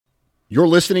You're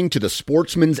listening to the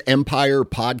Sportsman's Empire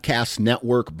Podcast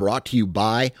Network, brought to you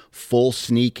by Full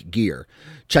Sneak Gear.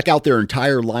 Check out their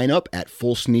entire lineup at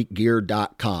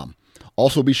fullsneakgear.com.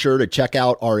 Also be sure to check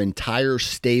out our entire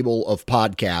stable of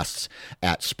podcasts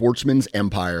at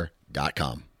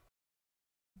sportsmansempire.com.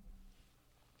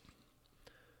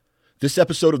 This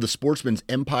episode of the Sportsman's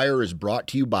Empire is brought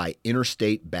to you by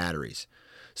Interstate Batteries.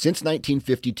 Since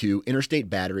 1952, Interstate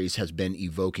Batteries has been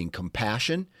evoking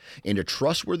compassion and a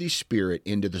trustworthy spirit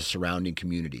into the surrounding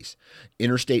communities.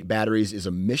 Interstate Batteries is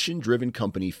a mission-driven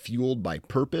company fueled by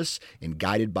purpose and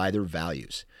guided by their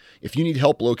values. If you need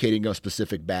help locating a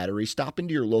specific battery, stop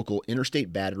into your local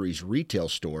Interstate Batteries retail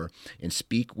store and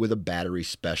speak with a battery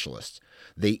specialist.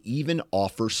 They even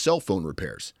offer cell phone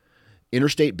repairs.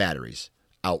 Interstate Batteries,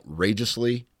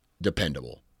 outrageously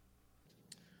dependable.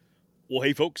 Well,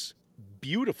 hey, folks.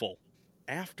 Beautiful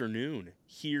afternoon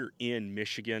here in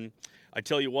Michigan. I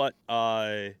tell you what,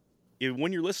 when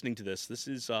you're listening to this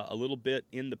is a little bit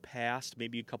in the past,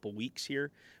 maybe a couple weeks here,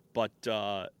 but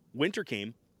winter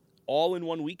came all in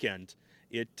one weekend.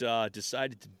 It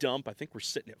decided to dump. I think we're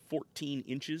sitting at 14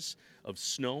 inches of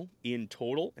snow in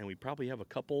total, and we probably have a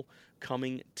couple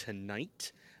coming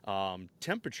tonight.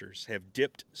 Temperatures have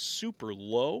dipped super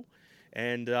low,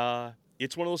 and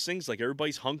it's one of those things, like,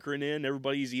 everybody's hunkering in.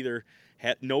 Everybody's either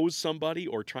knows somebody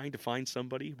or trying to find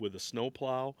somebody with a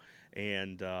snowplow.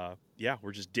 And,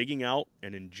 we're just digging out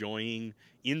and enjoying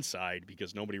inside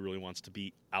because nobody really wants to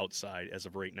be outside as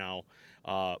of right now.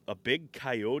 A big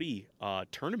coyote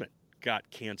tournament got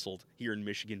canceled here in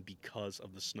Michigan because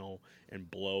of the snow and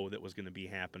blow that was going to be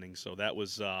happening. So that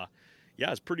was,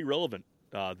 it's pretty relevant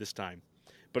this time.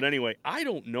 But anyway, I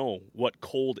don't know what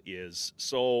cold is,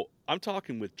 so I'm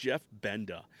talking with Jeff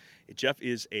Benda. Jeff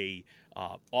is a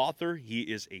author. He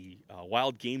is a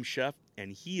wild game chef,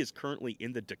 and he is currently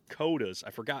in the Dakotas.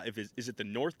 I forgot if is it the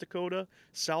North Dakota,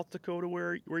 South Dakota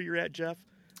where you're at, Jeff?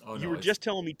 Oh, no, you were just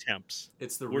telling me temps.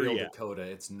 It's the real Dakota.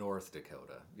 It's North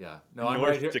Dakota. Yeah. No, I'm North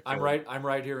right here. Dakota. I'm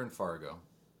right here in Fargo.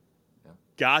 Yeah.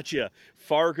 Gotcha.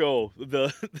 Fargo,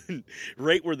 the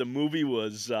right where the movie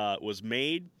was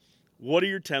made. What are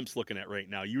your temps looking at right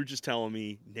now? You were just telling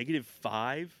me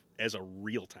 -5 as a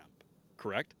real temp,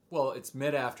 correct? Well, it's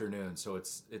mid-afternoon, so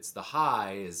it's the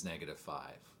high is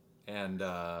 -5, and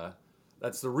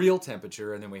that's the real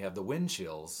temperature. And then we have the wind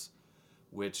chills,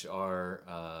 which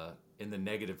are in the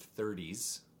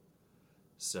 -30s.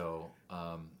 So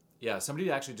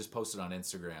somebody actually just posted on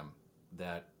Instagram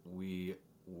that we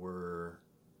were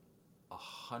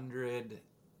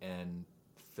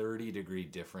 130-degree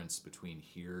difference between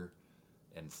here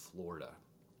and Florida,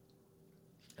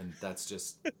 and that's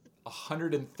just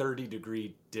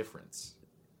 130-degree difference.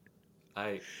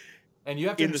 And you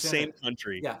have to in the same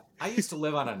country. Yeah, I used to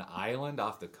live on an island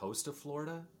off the coast of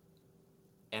Florida,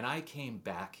 and I came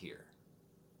back here,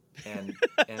 and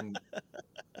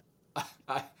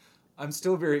I'm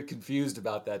still very confused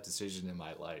about that decision in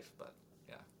my life. But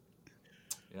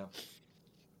yeah.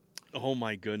 Oh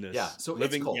my goodness! Yeah, so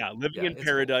living it's cold. In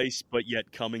paradise, cold. But yet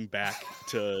coming back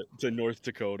to North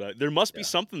Dakota. There must be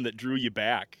something that drew you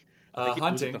back.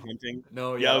 Hunting. Was it the hunting?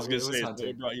 No, I was going to say hunting.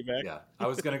 What brought you back. Yeah, I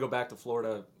was going to go back to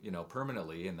Florida,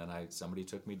 permanently, and then somebody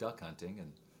took me duck hunting,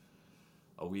 and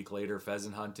a week later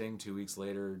pheasant hunting, 2 weeks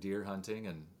later deer hunting,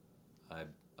 and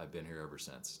I've been here ever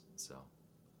since. So,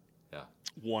 yeah.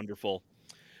 Wonderful.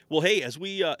 Well, hey, as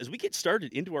we get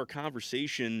started into our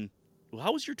conversation. Well,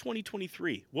 how was your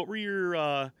 2023? What were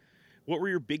your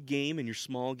big game and your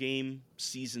small game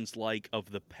seasons like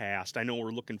of the past? I know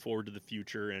we're looking forward to the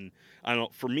future, and I don't know,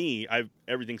 for me,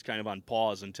 everything's kind of on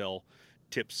pause until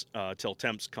temps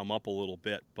come up a little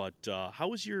bit. But how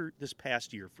was this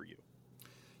past year for you?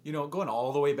 Going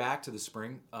all the way back to the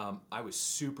spring, I was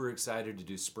super excited to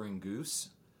do spring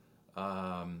goose.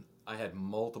 I had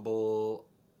multiple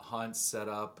hunts set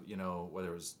up,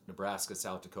 whether it was Nebraska,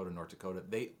 South Dakota, North Dakota,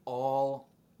 they all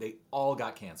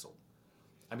got canceled.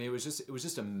 I mean, it was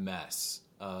just a mess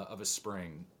of a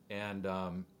spring, and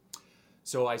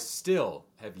so I still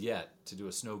have yet to do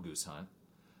a snow goose hunt.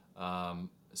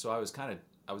 So I was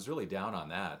really down on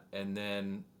that,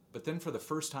 but then for the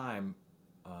first time,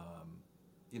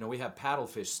 we have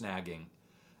paddlefish snagging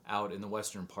out in the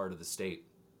western part of the state,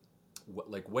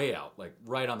 like way out, like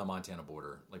right on the Montana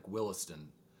border, like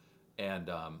Williston. And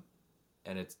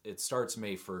it starts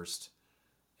May 1st,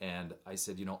 and I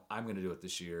said, I'm going to do it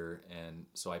this year. And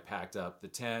so I packed up the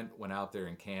tent, went out there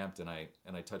and camped, and I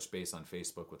touched base on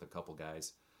Facebook with a couple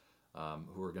guys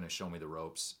who were going to show me the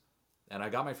ropes. And I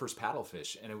got my first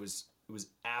paddlefish, and it was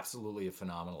absolutely a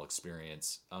phenomenal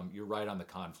experience. You're right on the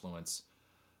confluence.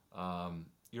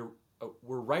 We're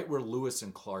right where Lewis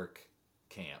and Clark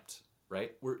camped,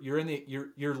 right?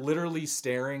 You're literally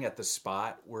staring at the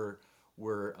spot where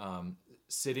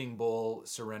Sitting Bull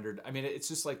surrendered. I mean, it's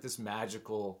just like this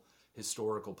magical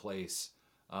historical place,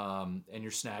 and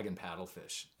you're snagging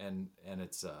paddlefish, and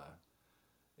it's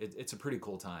a pretty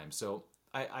cool time. So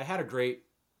I had a great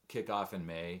kickoff in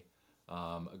May,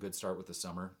 a good start with the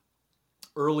summer.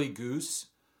 Early goose,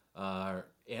 we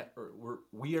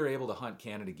are able to hunt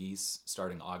Canada geese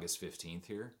starting August 15th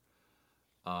here.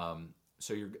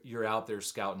 So you're out there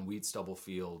scouting wheat stubble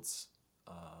fields,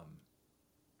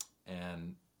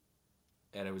 and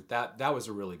it was that was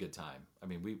a really good time. I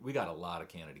mean, we got a lot of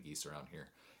Canada geese around here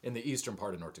in the eastern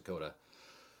part of North Dakota.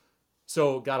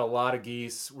 So got a lot of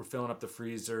geese. We're filling up the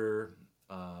freezer.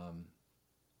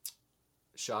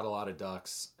 Shot a lot of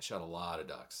ducks.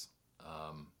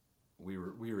 We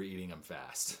were eating them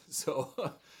fast. So,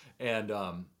 and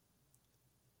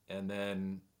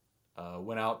then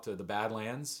went out to the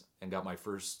Badlands and got my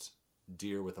first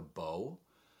deer with a bow.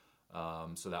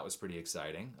 So that was pretty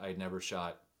exciting. I had never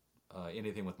shot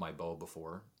anything with my bow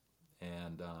before,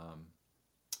 and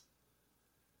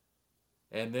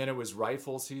then it was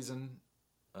rifle season,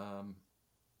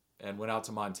 and went out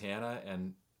to Montana,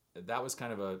 and that was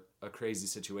kind of a crazy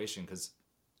situation because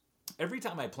every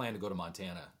time I plan to go to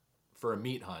Montana for a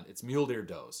meat hunt, it's mule deer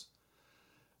does.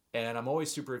 And I'm always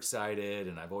super excited,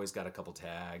 and I've always got a couple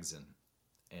tags,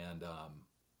 and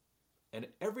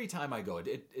every time I go,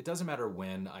 it doesn't matter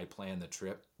when I plan the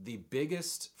trip, the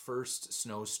biggest first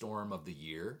snowstorm of the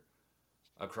year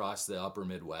across the upper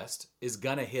Midwest is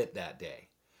gonna hit that day.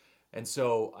 And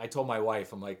so I told my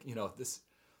wife, I'm like, this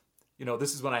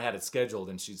is when I had it scheduled,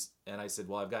 and I said,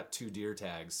 well, I've got 2 deer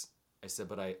tags. I said,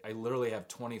 but I literally have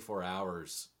 24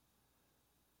 hours.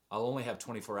 I'll only have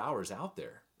 24 hours out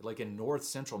there, like in north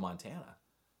central Montana.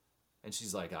 And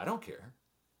she's like, I don't care.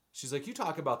 She's like, you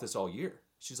talk about this all year.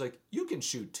 She's like, you can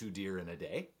shoot 2 deer in a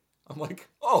day. I'm like,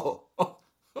 oh.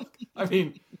 I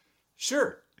mean,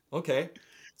 sure. Okay.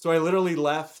 So I literally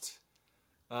left.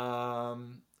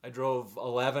 I drove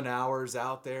 11 hours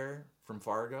out there from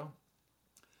Fargo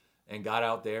and got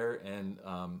out there and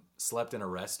slept in a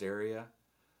rest area.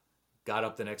 Got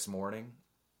up the next morning,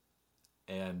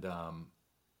 and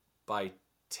by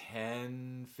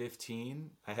 10:15,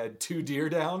 I had 2 deer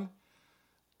down.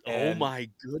 Oh my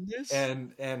goodness!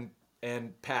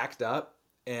 And packed up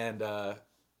and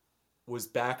was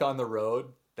back on the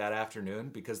road that afternoon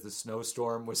because the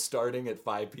snowstorm was starting at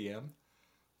 5 p.m.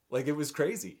 Like, it was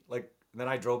crazy. Like, then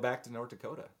I drove back to North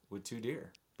Dakota with 2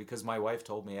 deer because my wife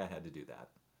told me I had to do that.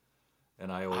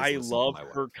 And I love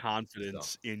her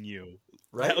confidence in you.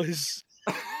 Right? That was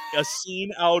a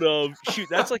scene out of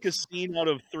that's like a scene out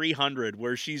of 300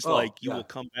 where she's like, you will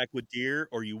come back with deer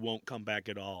or you won't come back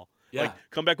at all. Yeah. Like,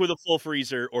 come back with a full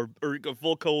freezer or a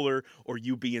full cooler, or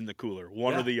you be in the cooler,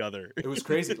 one or the other. It was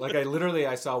crazy. Like,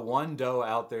 I saw one doe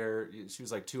out there. She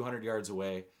was like 200 yards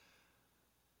away,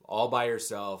 all by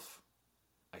herself.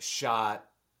 I shot.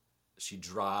 She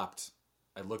dropped.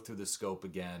 I looked through the scope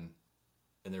again,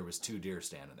 and there was 2 deer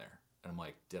standing there. And I'm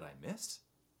like, did I miss?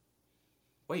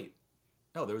 Wait.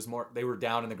 No, there was more. They were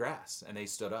down in the grass, and they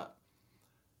stood up.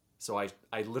 So I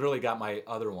literally got my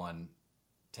other one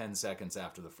 10 seconds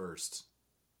after the first,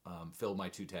 filled my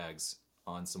 2 tags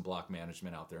on some block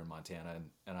management out there in Montana,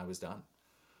 and I was done.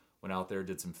 Went out there,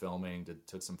 did some filming,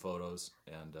 took some photos,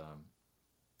 and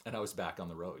I was back on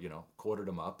the road, quartered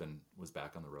them up and was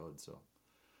back on the road. So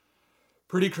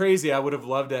pretty crazy. I would have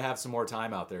loved to have some more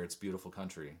time out there. It's beautiful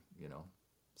country,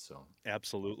 so.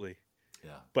 Absolutely.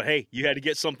 Yeah. But hey, you had to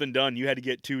get something done. You had to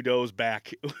get 2 does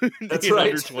back That's in right.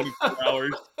 under 24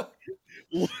 hours.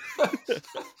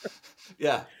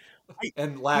 Yeah.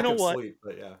 And lack of sleep,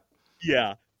 but yeah.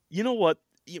 Yeah. You know what?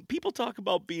 People talk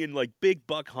about being like big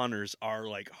buck hunters are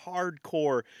like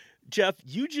hardcore. Jeff,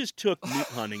 you just took meat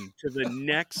hunting to the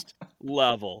next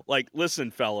level. Like,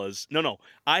 listen, fellas. No.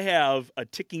 I have a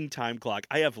ticking time clock.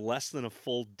 I have less than a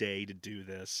full day to do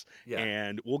this. Yeah.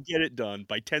 And we'll get it done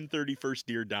by 10:30, first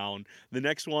deer down. The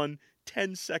next one,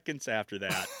 10 seconds after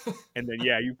that. And then,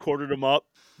 you quartered them up,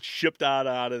 shipped out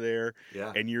of there.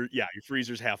 Yeah. And your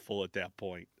freezer's half full at that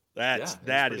point. That is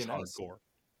nice. hardcore.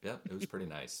 Yeah, it was pretty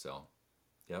nice. So,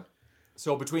 yep.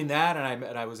 So between that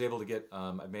and I was able to get,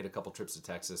 I made a couple trips to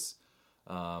Texas.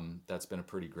 That's been a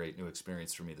pretty great new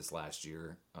experience for me this last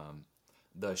year.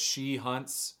 The She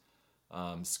Hunts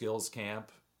skills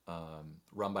camp,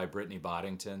 run by Brittany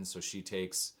Boddington. So she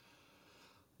takes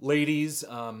ladies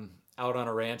out on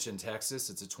a ranch in Texas.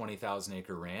 It's a 20,000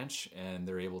 acre ranch, and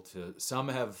they're able to. Some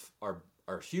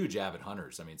are huge avid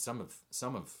hunters. I mean, some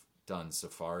have done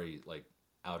safari like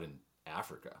out in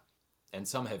Africa, and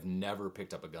some have never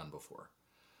picked up a gun before.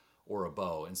 or a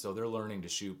bow. And so they're learning to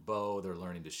shoot bow, they're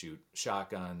learning to shoot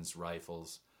shotguns,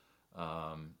 rifles,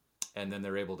 and then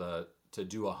they're able to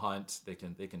do a hunt. They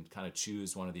can kind of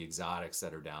choose one of the exotics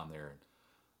that are down there,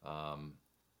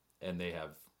 and they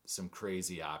have some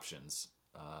crazy options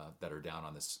that are down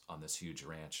on this huge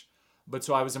ranch. But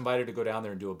so I was invited to go down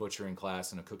there and do a butchering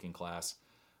class and a cooking class,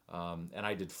 and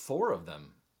I did 4 of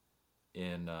them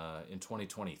in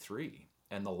 2023.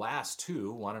 And the last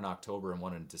 2, one in October and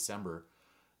one in December,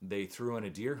 they threw in a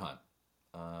deer hunt.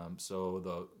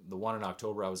 So the one in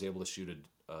October, I was able to shoot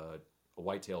a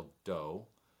white-tailed doe.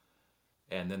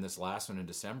 And then this last one in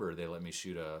December, they let me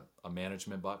shoot a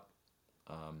management buck.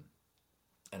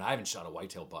 And I haven't shot a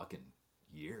white-tailed buck in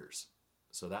years.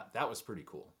 So that was pretty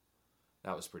cool.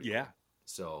 That was pretty cool.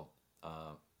 So,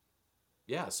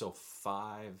 so 5,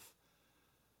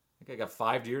 I think I got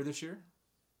 5 deer this year.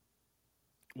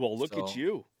 Well, look at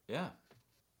you. Yeah.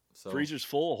 So, freezer's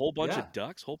full, a whole bunch of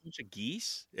ducks, a whole bunch of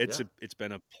geese. It's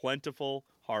been a plentiful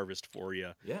harvest for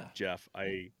you, Jeff.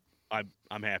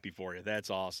 I'm happy for you. That's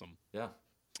awesome. Yeah.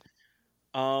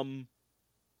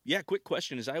 Quick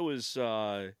question. As I was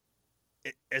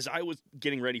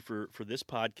getting ready for this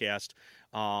podcast,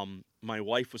 my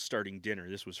wife was starting dinner.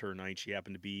 This was her night. She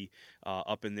happened to be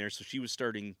up in there, so she was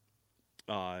starting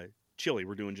chili.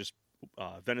 We're doing just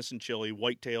venison chili,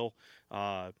 whitetail.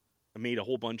 I made a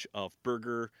whole bunch of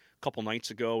burger a couple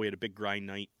nights ago. We had a big grind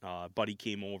night. Buddy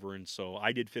came over, and so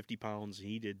I did 50 pounds.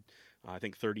 He did, I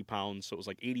think, 30 pounds. So it was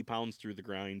like 80 pounds through the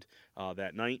grind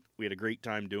that night. We had a great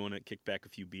time doing it, kicked back a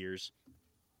few beers.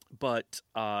 But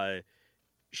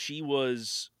she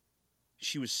was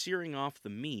searing off the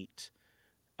meat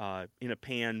in a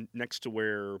pan next to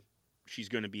where she's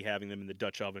going to be having them in the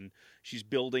Dutch oven. She's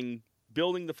building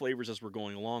the flavors as we're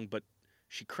going along, but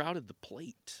she crowded the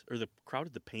plate, or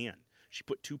crowded the pan. She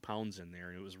put 2 pounds in there,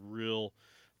 and it was real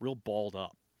balled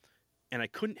up. And I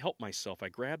couldn't help myself. I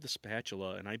grabbed the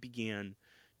spatula and I began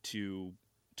to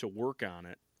work on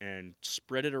it and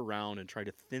spread it around and try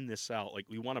to thin this out. Like,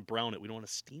 we want to brown it, we don't want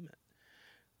to steam it.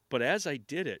 But as I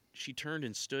did it, she turned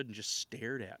and stood and just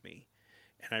stared at me,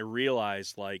 and I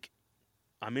realized, like,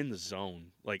 I'm in the zone.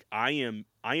 Like, I am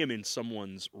in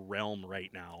someone's realm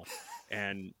right now.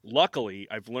 And luckily,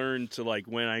 I've learned to, like,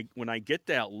 when I get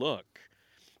that look,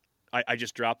 I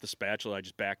just dropped the spatula. I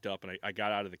just backed up, and I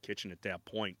got out of the kitchen at that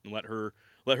point and let her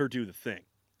do the thing.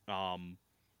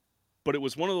 But it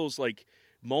was one of those, like,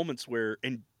 moments where,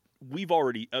 and we've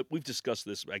discussed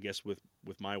this, I guess, with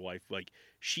my wife. Like,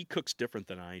 she cooks different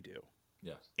than I do.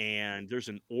 Yeah. And there's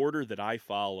an order that I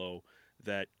follow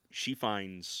that she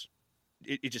finds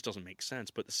it just doesn't make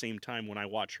sense. But at the same time, when I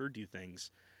watch her do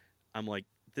things, I'm like,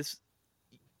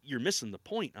 you're missing the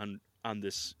point on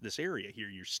this area here.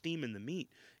 You're steaming the meat,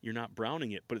 you're not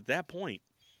browning it. But at that point,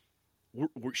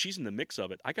 she's in the mix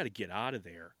of it. I got to get out of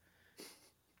there.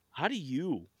 How do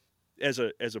you, as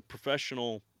a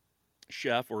professional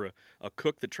chef or a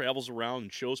cook that travels around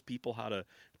and shows people how to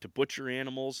butcher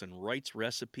animals and writes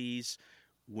recipes,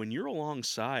 when you're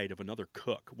alongside of another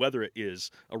cook, whether it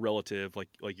is a relative like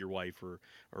your wife or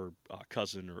a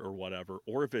cousin or whatever,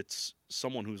 or if it's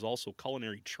someone who's also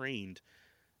culinary trained,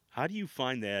 how do you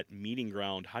find that meeting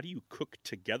ground? How do you cook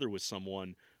together with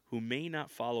someone who may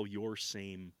not follow your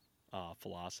same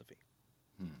philosophy?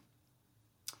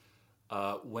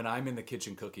 When I'm in the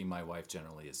kitchen cooking, my wife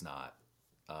generally is not.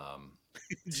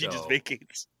 She just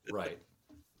vacates. Right.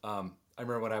 I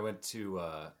remember when I went to.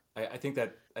 I think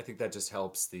that just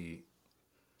helps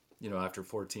after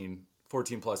 14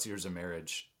 plus years of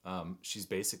marriage, she's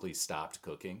basically stopped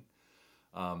cooking.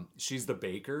 She's the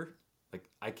baker. Like,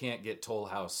 I can't get Toll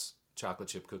House chocolate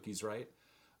chip cookies right.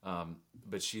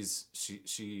 But she's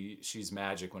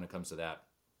magic when it comes to that.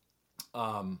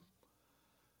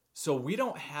 So we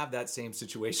don't have that same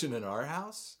situation in our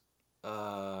house.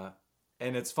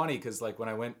 And it's funny because, like,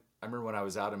 I remember when I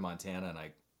was out in Montana and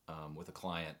I, with a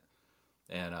client,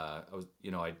 and I was,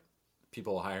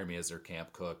 people will hire me as their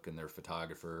camp cook and their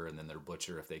photographer and then their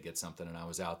butcher if they get something. And I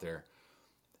was out there,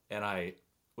 and I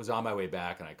was on my way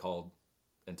back, and I called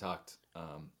and talked.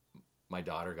 My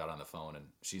daughter got on the phone, and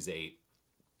she's 8.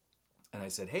 And I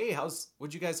said, "Hey,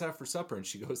 what'd you guys have for supper?" And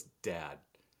she goes, "Dad,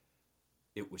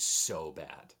 it was so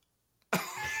bad."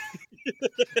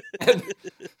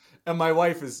 and my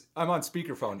wife I'm on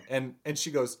speakerphone, and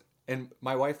she goes, and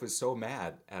my wife was so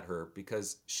mad at her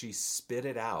because she spit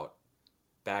it out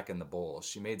back in the bowl.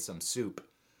 She made some soup,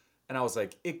 and I was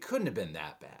like, "It couldn't have been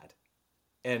that bad."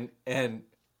 And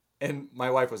my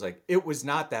wife was like, "It was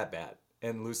not that bad."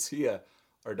 And Lucia,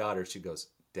 our daughter, she goes,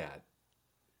 "Dad,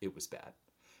 it was bad."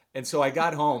 And so I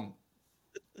got home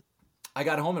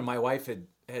and my wife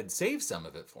had saved some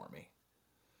of it for me.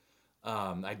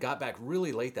 I got back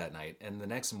really late that night, and the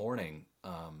next morning,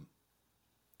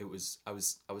 I was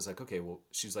like, okay, well,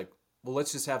 she's like, well,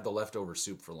 let's just have the leftover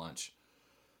soup for lunch.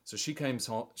 So she comes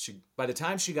home. By the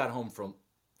time she got home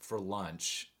for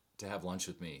lunch to have lunch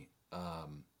with me,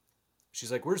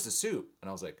 she's like, where's the soup? And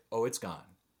I was like, oh, it's gone.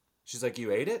 She's like,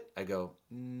 you ate it? I go,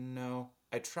 no,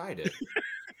 I tried it.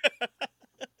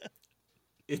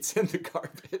 It's in the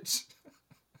garbage.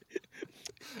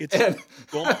 It's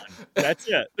gone. That's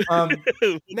it.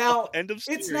 Now, End of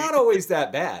it's story. not always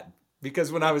that bad,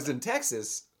 because when I was in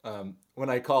Texas, when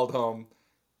I called home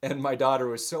and my daughter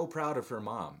was so proud of her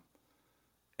mom,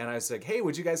 and I was like, hey,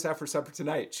 what'd you guys have for supper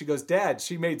tonight? She goes, Dad,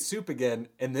 she made soup again,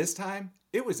 and this time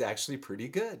it was actually pretty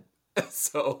good.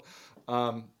 So,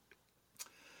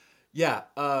 yeah,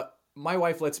 my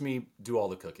wife lets me do all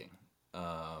the cooking.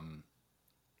 But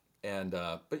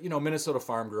Minnesota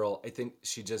farm girl, I think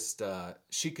she just,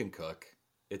 she can cook.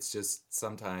 It's just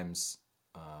sometimes,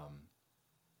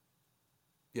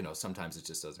 sometimes it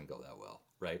just doesn't go that well.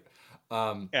 Right.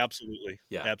 Absolutely.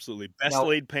 Yeah. Absolutely. Best Now,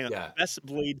 laid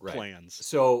right. plans.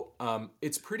 So,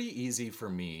 it's pretty easy for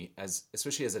me,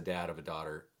 especially as a dad of a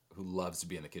daughter who loves to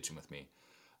be in the kitchen with me.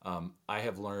 I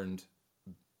have learned,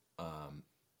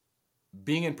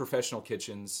 being in professional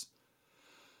kitchens,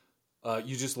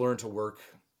 you just learn to work,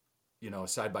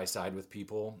 side by side with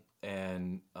people.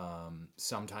 And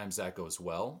sometimes that goes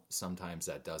well, sometimes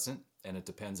that doesn't. And it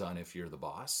depends on if you're the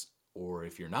boss or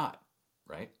if you're not,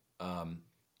 right?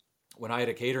 When I had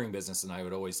a catering business, and I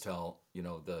would always tell,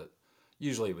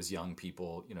 usually it was young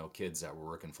people, kids that were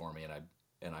working for me.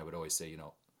 And I would always say,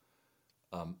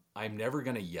 I'm never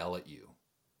going to yell at you.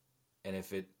 And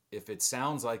if it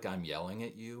sounds like I'm yelling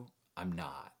at you, I'm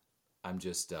not. I'm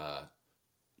just,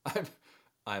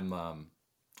 I'm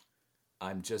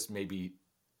just maybe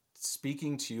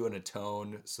speaking to you in a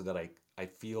tone so that I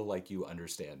feel like you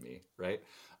understand me, right?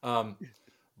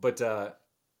 But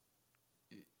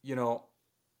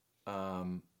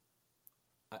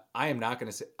I am not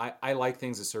going to say I like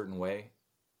things a certain way,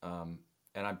 and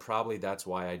that's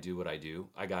why I do what I do.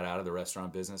 I got out of the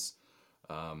restaurant business,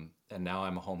 and now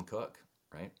I'm a home cook,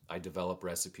 right? I develop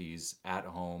recipes at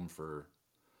home for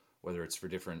whether it's for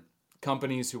different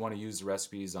companies who want to use the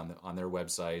recipes on their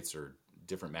websites or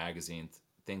different magazines,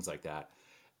 things like that.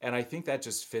 And I think that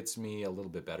just fits me a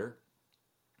little bit better.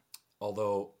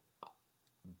 Although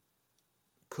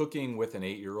cooking with an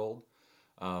 8-year-old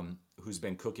who's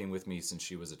been cooking with me since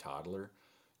she was a toddler,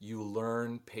 you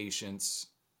learn patience.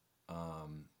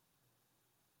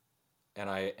 And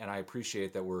I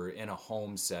appreciate that we're in a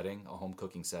home setting, a home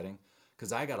cooking setting,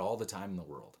 because I got all the time in the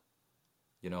world.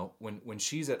 When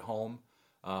she's at home,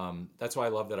 that's why I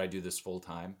love that I do this full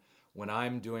time. When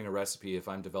I'm doing a recipe, if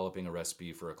I'm developing a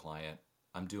recipe for a client,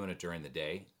 I'm doing it during the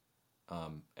day.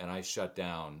 And I shut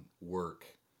down work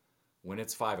when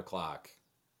it's 5:00,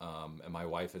 and my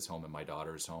wife is home and my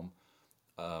daughter is home.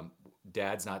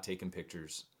 Dad's not taking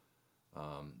pictures.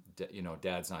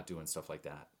 Dad's not doing stuff like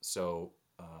that. So,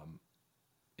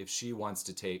 if she wants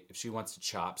to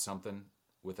chop something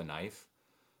with a knife,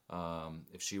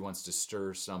 if she wants to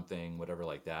stir something, whatever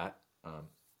like that,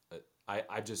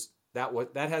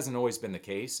 that hasn't always been the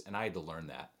case, and I had to learn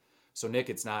that. So Nick,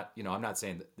 it's not, I'm not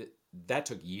saying that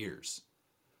took years,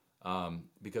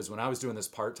 because when I was doing this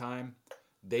part-time,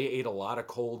 they ate a lot of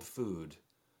cold food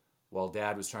while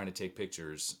Dad was trying to take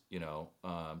pictures,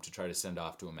 to try to send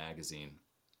off to a magazine,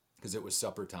 because it was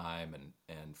supper time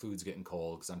and food's getting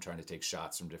cold because I'm trying to take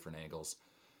shots from different angles,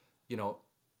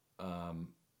 and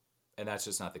that's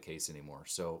just not the case anymore.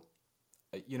 So,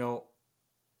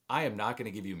 I am not going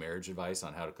to give you marriage advice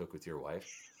on how to cook with your wife,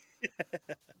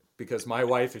 because my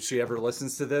wife, if she ever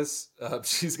listens to this,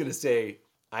 she's going to say,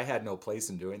 I had no place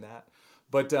in doing that.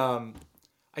 But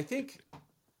I think,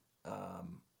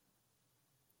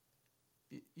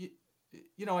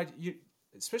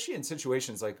 especially in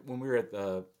situations like when we were at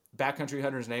the Backcountry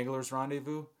Hunters and Anglers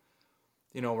Rendezvous,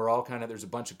 we're all there's a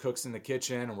bunch of cooks in the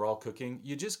kitchen and we're all cooking.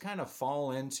 You just kind of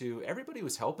fall into, everybody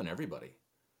was helping everybody.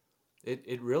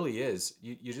 It really is.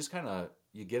 You just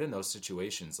you get in those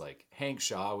situations. Like Hank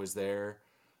Shaw was there,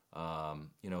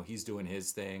 he's doing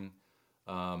his thing.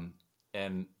 And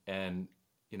I'm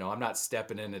not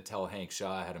stepping in to tell Hank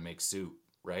Shaw how to make soup,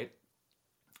 right?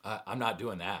 I'm not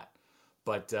doing that.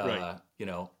 But, Right.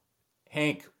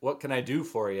 Hank, what can I do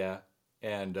for you?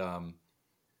 And,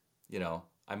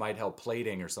 I might help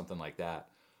plating or something like that.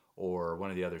 Or one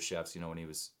of the other chefs, when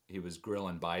he was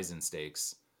grilling bison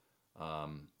steaks,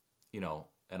 and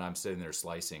I'm sitting there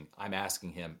slicing, I'm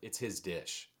asking him, it's his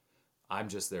dish. I'm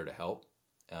just there to help.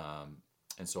 And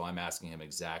so I'm asking him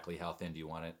exactly how thin do you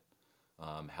want it?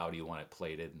 How do you want it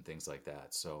plated and things like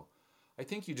that. So, I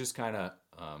think you just kind of,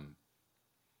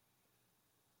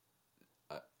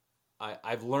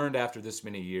 I've learned after this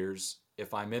many years,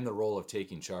 if I'm in the role of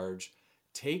taking charge,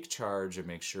 take charge and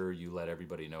make sure you let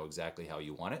everybody know exactly how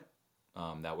you want it.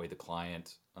 That way the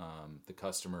client, the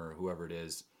customer, whoever it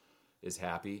is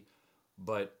happy.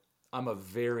 But I'm a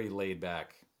very laid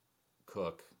back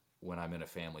cook when I'm in a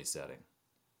family setting.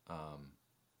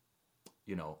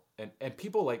 You know, and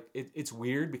people like, it's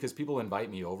weird because people invite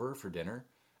me over for dinner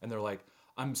and they're like,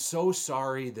 I'm so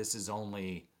sorry this is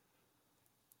only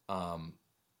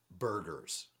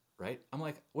burgers, right? I'm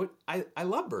like, what? I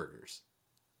love burgers.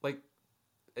 Like,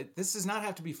 this does not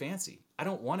have to be fancy. I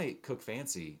don't want to cook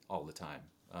fancy all the time.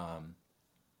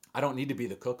 I don't need to be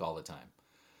the cook all the time.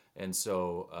 And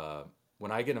so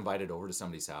when I get invited over to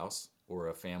somebody's house or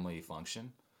a family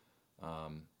function,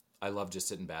 I love just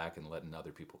sitting back and letting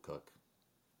other people cook.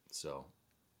 So,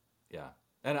 yeah.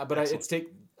 But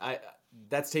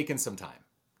that's taken some time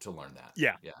to learn that.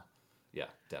 Yeah. Yeah,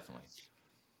 definitely.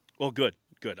 Well, good.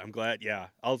 I'm glad. Yeah,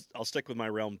 I'll stick with my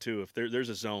realm too. If there's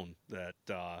a zone that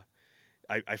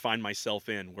I find myself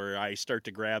in where I start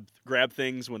to grab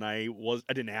things when I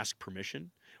didn't ask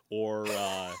permission, or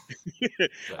Right.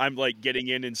 I'm like getting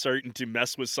in and starting to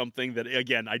mess with something that,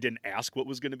 again, I didn't ask what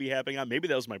was going to be happening on. Maybe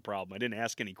that was my problem. I didn't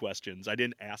ask any questions. I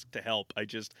didn't ask to help. I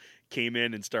just came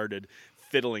in and started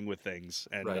fiddling with things.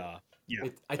 And Right. yeah,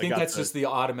 I think that's just the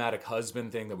automatic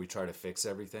husband thing that we try to fix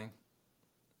everything.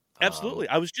 Absolutely.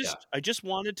 Yeah. I just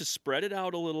wanted to spread it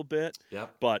out a little bit.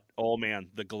 Yep. But oh man,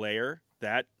 the glare,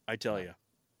 that I tell Yeah. you,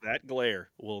 that glare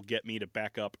will get me to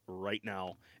back up right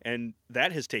now. And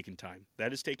that has taken time.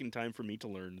 That has taken time for me to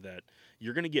learn that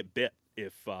you're going to get bit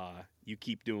if you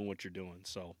keep doing what you're doing.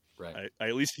 So Right. I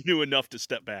at least knew enough to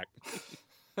step back.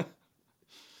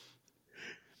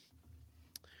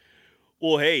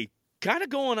 Well, hey, kind of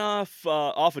going off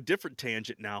a different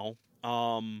tangent now.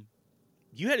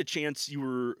 You had a chance. We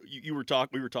were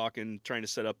talking, trying to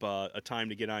set up a time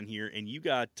to get on here, and you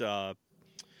got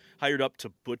hired up to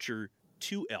butcher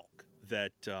 2 elk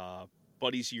that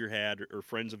buddies of yours had, or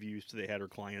friends of yours they had, or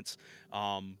clients,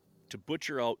 to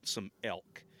butcher out some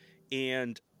elk.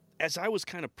 And as I was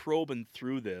kind of probing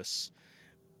through this,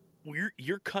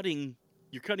 you're cutting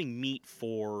meat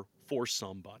for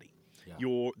somebody.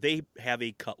 Yeah. They have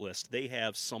a cut list. They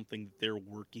have something that they're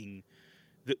working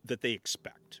that they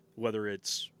expect, whether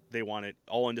it's they want it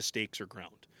all into steaks or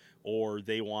ground, or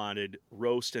they wanted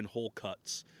roast and whole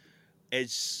cuts.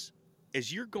 As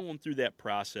you're going through that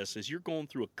process, as you're going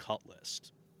through a cut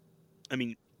list, I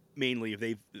mean, mainly if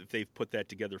they've put that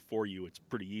together for you, it's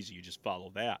pretty easy. You just follow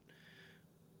that.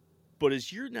 But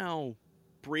as you're now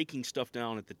breaking stuff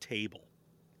down at the table,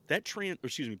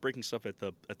 breaking stuff at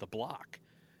the block,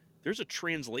 there's a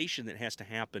translation that has to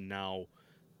happen now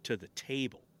to the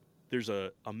table. There's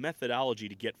a methodology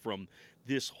to get from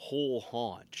this whole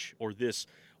haunch or this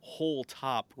whole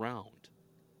top round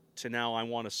to now I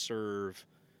want to serve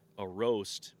a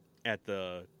roast at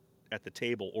the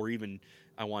table, or even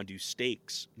I want to do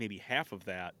steaks, maybe half of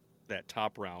that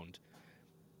top round.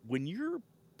 When you're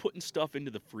putting stuff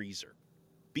into the freezer,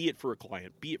 be it for a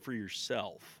client, be it for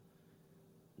yourself,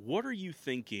 what are you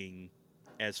thinking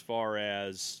as far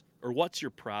as, or what's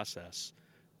your process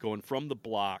going from the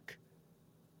block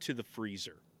to the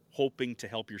freezer, hoping to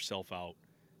help yourself out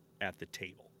at the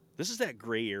table? This is that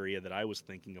gray area that I was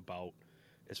thinking about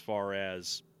as far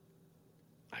as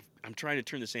I'm trying to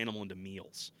turn this animal into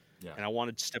meals. Yeah. And I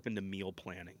wanted to step into meal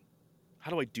planning.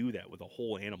 How do I do that with a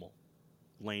whole animal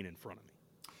laying in front of me?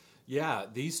 Yeah,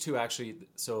 these two actually.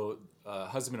 So,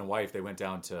 husband and wife, they went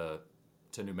down to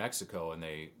New Mexico and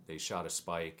they shot a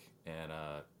spike and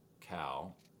a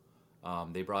cow.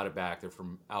 They brought it back. They're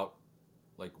from out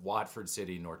like Watford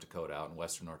City, North Dakota, out in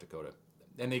western North Dakota.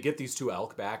 And they get these 2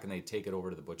 elk back and they take it over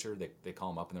to the butcher. They call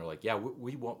them up and they're like, "Yeah,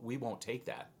 we won't take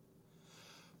that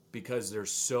because they're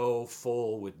so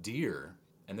full with deer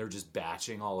and they're just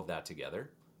batching all of that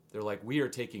together." They're like, "We are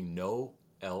taking no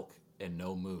elk and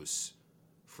no moose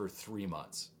for 3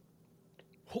 months."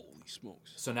 Holy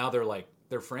smokes. So now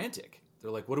they're frantic.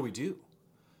 They're like, "What do we do?"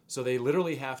 So they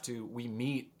literally we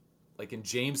meet like in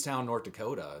Jamestown, North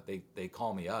Dakota. They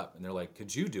call me up and they're like,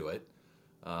 "Could you do it?"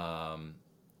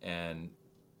 And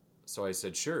so I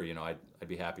said, "Sure, I'd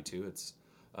be happy to." It's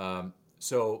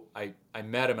so I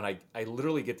met him and I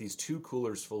literally get these 2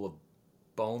 coolers full of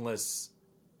boneless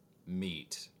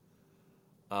meat.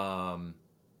 And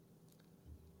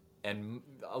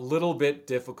a little bit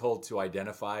difficult to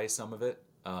identify some of it.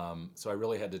 So I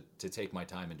really had to take my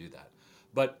time and do that.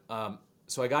 But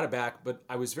so I got it back, but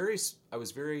I was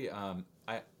very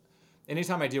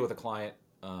anytime I deal with a client,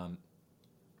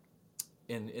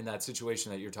 in that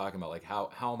situation that you're talking about, like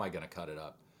how am I going to cut it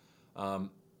up?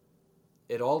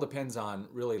 It all depends on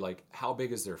really like how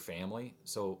big is their family.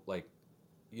 So like,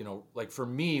 like for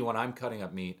me, when I'm cutting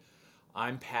up meat,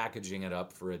 I'm packaging it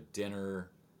up for a dinner.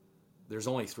 There's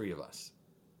only 3 of us.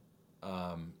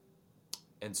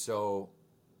 And so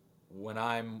when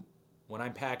I'm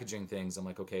packaging things, I'm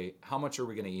like, okay, how much are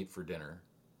we going to eat for dinner?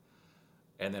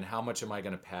 And then how much am I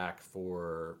going to pack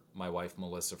for my wife,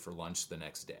 Melissa, for lunch the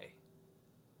next day?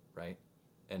 Right.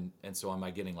 And so am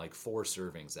I getting like 4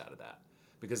 servings out of that?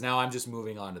 Because now I'm just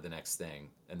moving on to the next thing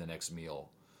and the next meal.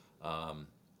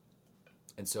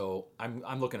 And so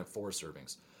I'm looking at 4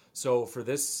 servings. So for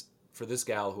this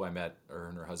gal who I met, her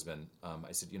and her husband,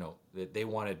 I said, they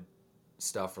wanted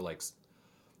stuff for like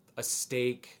a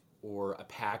steak or a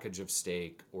package of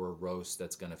steak or a roast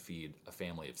that's going to feed a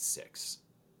family of 6,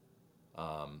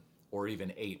 or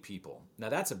even 8 people. Now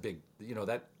that's a big,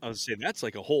 that. I was saying that's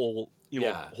like a whole,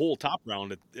 Yeah. whole top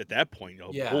round at that point,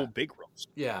 a whole big roast.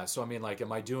 Yeah. So I mean, like,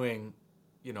 am I doing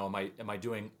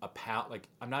a pound? Like,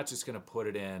 I'm not just going to put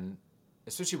it in,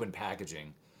 especially when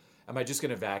packaging. Am I just going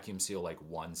to vacuum seal like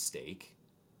one steak,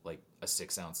 like a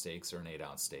 6-ounce steak or an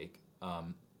 8-ounce steak?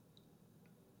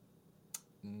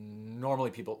 Normally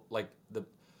people like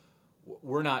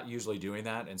we're not usually doing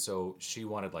that. And so she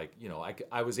wanted like,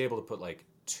 I was able to put like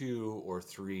 2 or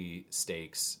 3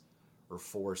 steaks or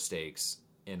 4 steaks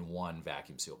in one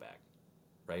vacuum seal bag.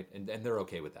 Right. And they're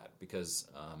okay with that because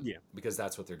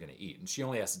that's what they're going to eat. And she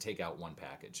only has to take out one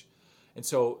package. And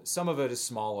so some of it is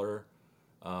smaller,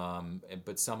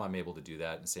 but some I'm able to do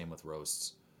that. And same with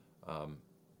roasts. How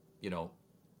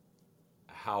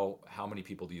many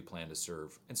people do you plan to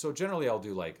serve? And so generally I'll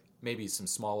do like maybe some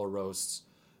smaller roasts,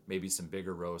 maybe some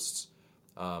bigger roasts.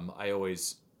 I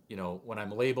always, when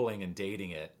I'm labeling and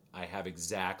dating it, I have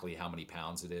exactly how many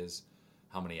pounds it is,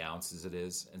 how many ounces it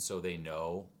is. And so they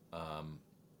know, how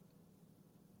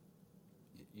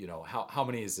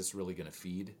many is this really going to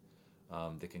feed?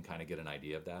 They can kind of get an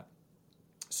idea of that.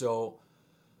 So,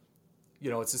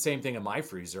 it's the same thing in my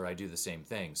freezer. I do the same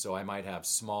thing. So I might have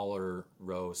smaller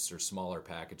roasts or smaller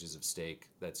packages of steak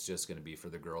that's just going to be for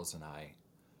the girls and I.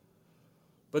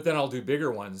 But then I'll do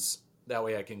bigger ones. That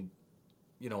way I can,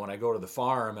 when I go to the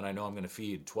farm and I know I'm going to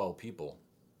feed 12 people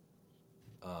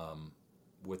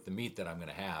with the meat that I'm going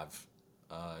to have,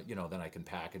 then I can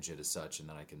package it as such, and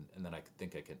then I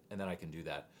can do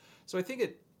that. So I think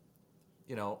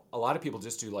a lot of people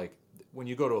just do like, when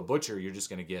you go to a butcher, you're just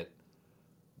going to get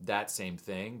that same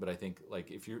thing. But I think like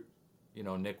if you're,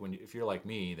 Nick, if you're like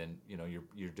me, then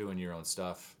you're doing your own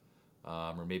stuff,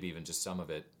 or maybe even just some of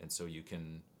it, and so you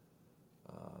can,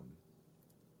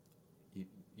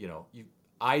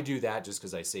 I do that just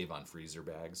because I save on freezer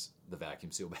bags, the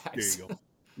vacuum seal bags. There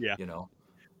you go.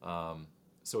 Yeah.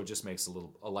 So it just makes a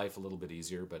life a little bit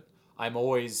easier. But I'm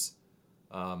always,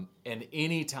 and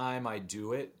any time I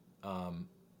do it,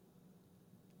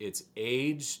 it's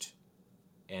aged,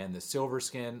 and the silver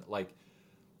skin, like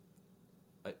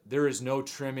there is no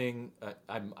trimming.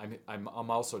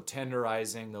 I'm also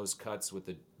tenderizing those cuts with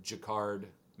the Jacquard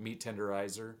meat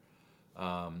tenderizer,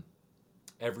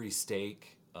 every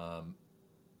steak,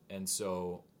 and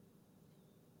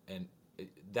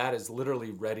that is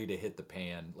literally ready to hit the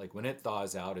pan. Like when it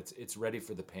thaws out, it's ready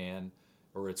for the pan,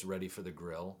 or it's ready for the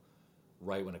grill.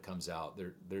 Right when it comes out,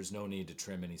 there's no need to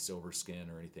trim any silver skin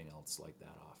or anything else like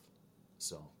that off.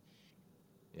 So,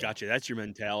 yeah. Gotcha. That's your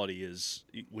mentality. Is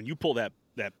when you pull that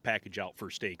package out for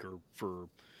steak or for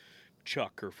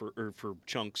chuck or for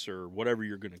chunks or whatever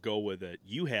you're going to go with it,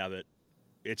 you have it.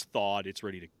 It's thawed. It's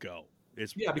ready to go.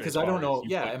 Because I don't know.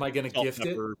 Yeah, am I going to gift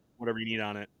it? Whatever you need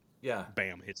on it. Yeah.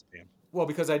 Bam, hits the pan. Well,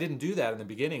 because I didn't do that in the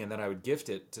beginning, and then I would gift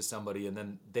it to somebody, and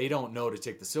then they don't know to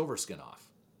take the silver skin off.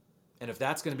 And if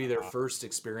that's going to be their first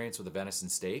experience with a venison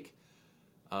steak,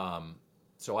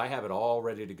 so I have it all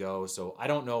ready to go. So I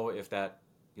don't know if that,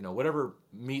 whatever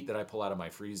meat that I pull out of my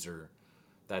freezer,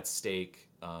 that steak,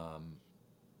 I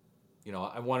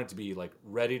want it to be like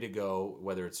ready to go,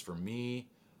 whether it's for me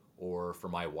or for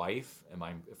my wife.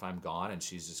 If I'm gone and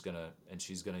she's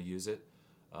gonna use it,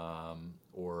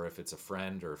 or if it's a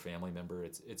friend or a family member,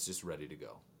 it's just ready to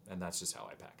go, and that's just how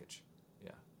I package. Yeah.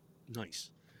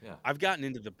 Nice. Yeah. I've gotten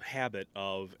into the habit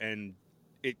of, and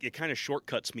it kind of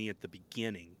shortcuts me at the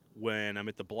beginning when I'm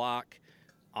at the block.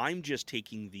 I'm just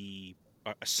taking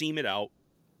seam it out,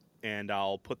 and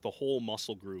I'll put the whole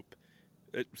muscle group,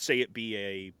 say it be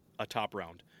a top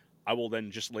round. I will then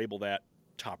just label that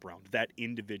top round, that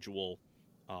individual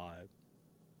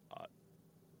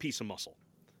piece of muscle.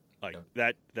 Like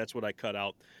that's what I cut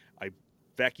out. I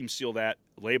vacuum seal that,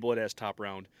 label it as top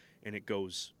round, and it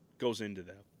goes into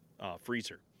the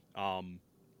freezer.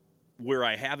 Where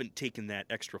I haven't taken that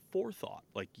extra forethought,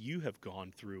 like you have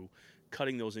gone through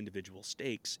cutting those individual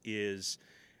steaks, is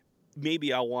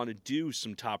maybe I'll want to do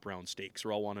some top round steaks,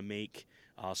 or I'll want to make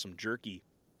some jerky.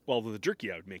 Well, the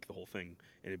jerky, I would make the whole thing,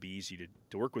 and it'd be easy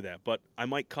to work with that. But I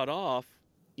might cut off,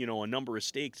 a number of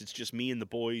steaks. It's just me and the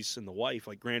boys and the wife.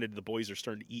 Like, granted, the boys are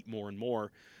starting to eat more and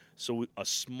more, so a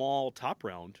small top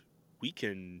round, we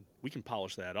can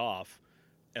polish that off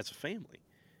as a family.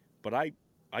 But I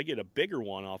get a bigger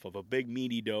one off of a big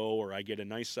meaty doe, or I get a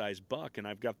nice sized buck, and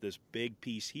I've got this big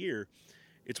piece here.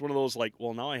 It's one of those, like,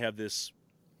 well, now I have this.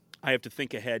 I have to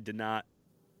think ahead to not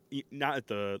at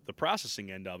the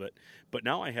processing end of it, but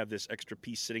now I have this extra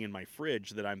piece sitting in my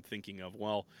fridge that I'm thinking of.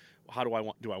 Well, how do I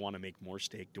want to make more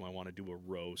steak? Do I want to do a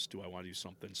roast? Do I want to do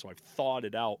something? So I've thought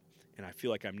it out, and I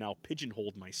feel like I'm now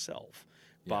pigeonholed myself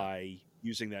by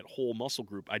using that whole muscle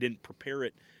group. I didn't prepare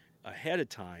it ahead of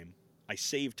time. I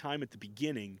saved time at the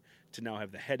beginning to now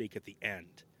have the headache at the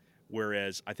end.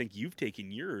 Whereas I think you've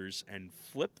taken yours and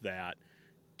flipped that.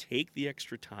 Take the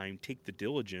extra time, take the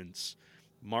diligence,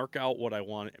 mark out what I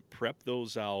want, prep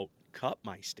those out, cut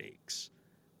my steaks.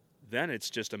 Then it's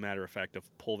just a matter of fact of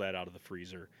pull that out of the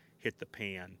freezer, hit the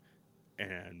pan,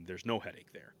 and there's no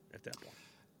headache there at that point.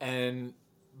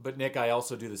 But Nick, I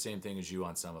also do the same thing as you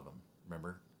on some of them.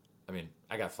 Remember? I mean,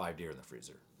 I got 5 deer in the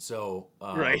freezer. So,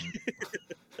 right.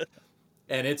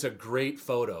 And it's a great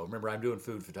photo. Remember, I'm doing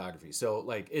food photography. So,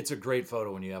 like, it's a great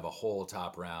photo when you have a whole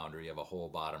top round, or you have a whole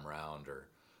bottom round, or,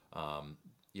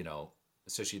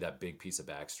 especially that big piece of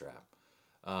backstrap.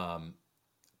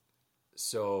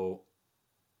 So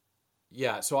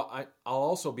I'll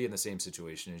also be in the same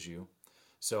situation as you.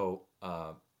 So,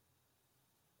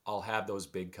 I'll have those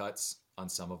big cuts on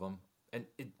some of them, and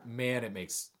it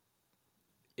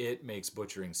makes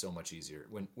butchering so much easier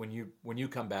when you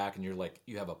come back and you're like,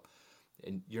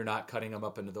 and you're not cutting them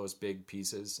up into those big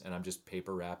pieces, and I'm just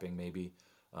paper wrapping maybe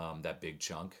that big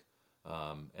chunk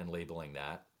and labeling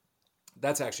that.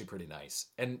 That's actually pretty nice.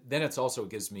 And then it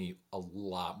gives me a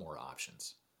lot more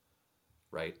options,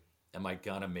 right? Am I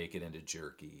gonna make it into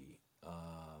jerky,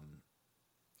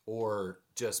 or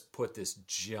just put this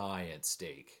giant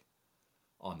steak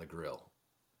on the grill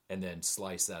and then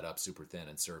slice that up super thin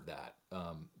and serve that?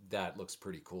 That looks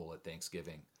pretty cool at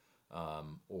Thanksgiving.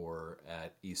 Or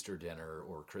at Easter dinner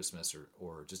or Christmas,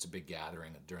 or just a big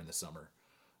gathering during the summer,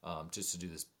 just to do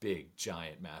this big,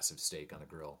 giant, massive steak on a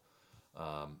grill,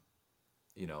 or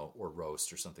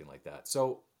roast or something like that.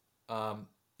 So,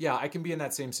 I can be in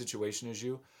that same situation as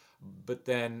you, but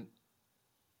then,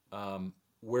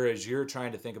 whereas you're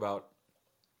trying to think about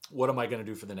what am I going to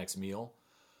do for the next meal,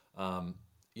 I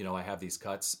have these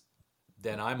cuts.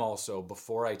 Then I'm also,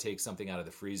 before I take something out of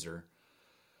the freezer,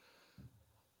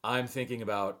 I'm thinking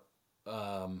about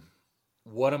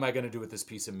what am I going to do with this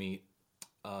piece of meat?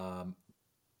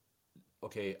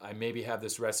 Okay, I maybe have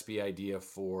this recipe idea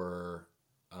for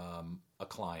a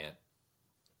client,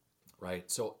 right?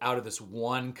 So out of this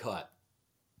one cut,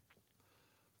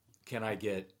 can I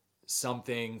get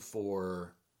something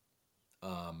for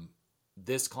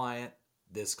this client,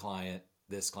 this client,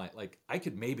 this client? Like, I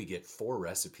could maybe get 4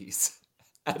 recipes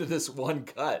out of this one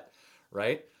cut,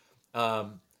 right?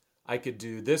 I could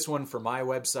do this one for my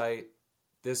website,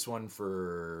 this one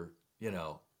for,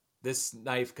 this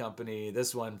knife company,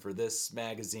 this one for this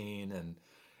magazine.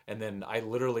 And then I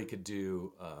literally could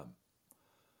do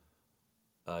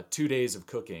 2 days of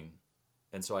cooking.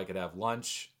 And so I could have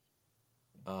lunch,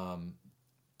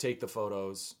 take the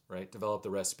photos, right? Develop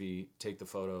the recipe, take the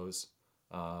photos.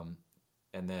 And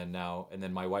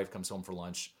then my wife comes home for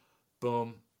lunch.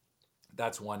 Boom.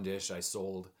 That's one dish I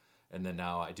sold. And then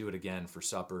now I do it again for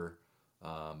supper.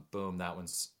 Boom, that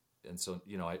one's, and so,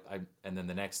 and then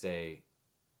the next day,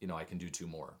 I can do 2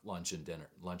 more, lunch and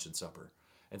supper.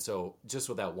 And so just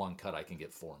with that one cut, I can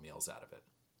get 4 meals out of it.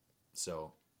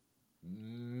 So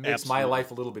makes my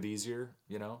life a little bit easier,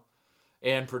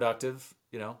 and productive,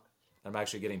 I'm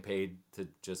actually getting paid to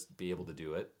just be able to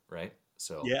do it. Right.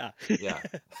 So yeah.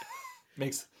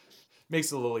 makes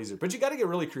it a little easier, but you got to get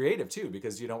really creative too,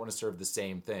 because you don't want to serve the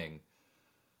same thing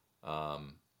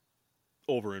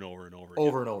over and over and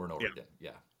over again.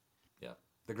 Yeah.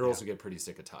 The girls would get pretty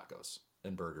sick of tacos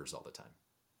and burgers all the time.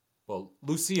 Well,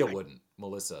 Lucia wouldn't.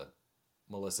 Melissa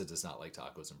does not like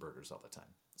tacos and burgers all the time.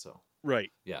 So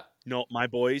right. Yeah. No, my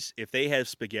boys, if they have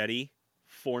spaghetti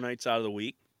 4 nights out of the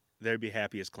week, they'd be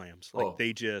happy as clams. Like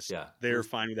they're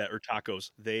fine with that. Or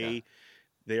tacos. They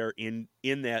are in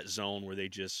that zone where they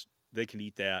can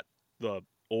eat that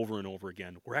over and over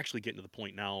again. We're actually getting to the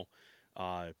point now.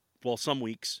 Some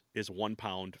weeks is 1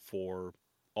 pound for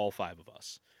all 5 of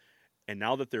us. And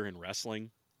now that they're in wrestling,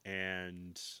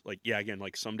 And like, yeah, again,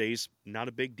 like some days, not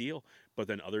a big deal. But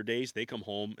then other days they come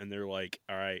home and they're like,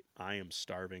 all right, I am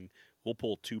starving. We'll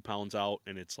pull 2 pounds out.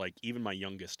 And it's like, even my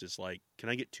youngest is like, can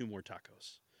I get 2 more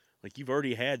tacos? Like, you've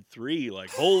already had 3.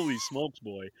 Like, holy smokes,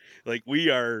 boy. Like,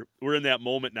 we're in that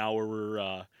moment now where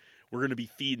we're going to be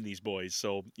feeding these boys.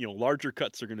 So, larger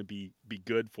cuts are going to be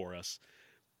good for us.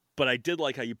 But I did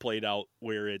like how you played out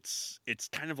where it's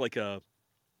kind of like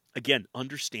again,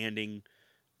 understanding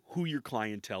who your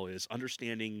clientele is,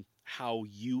 understanding how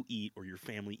you eat or your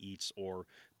family eats or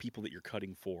people that you're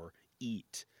cutting for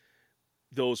eat.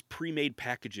 Those pre-made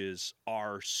packages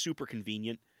are super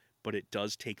convenient, but it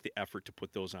does take the effort to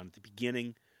put those on at the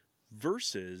beginning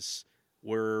versus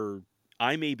where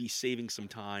I may be saving some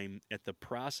time at the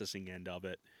processing end of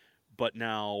it, but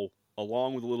now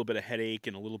along with a little bit of headache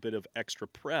and a little bit of extra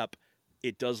prep,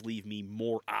 it does leave me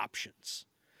more options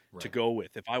to Right. go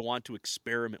with. If I want to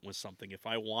experiment with something, if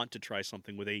I want to try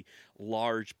something with a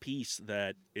large piece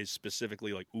that is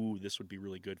specifically like, ooh, this would be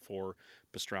really good for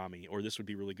pastrami or this would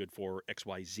be really good for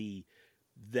XYZ,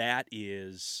 that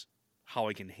is how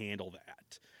I can handle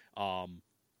that.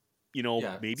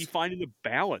 Yeah. Maybe finding a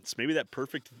balance. Maybe that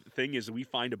perfect thing is we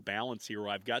find a balance here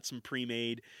where I've got some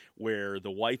pre-made where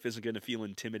the wife isn't going to feel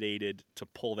intimidated to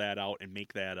pull that out and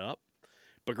make that up.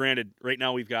 But granted, right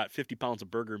now we've got 50 pounds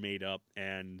of burger made up,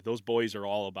 and those boys are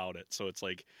all about it. So it's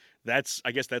like I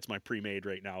guess that's my pre-made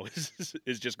right now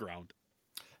is just ground.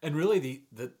 And really,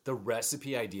 the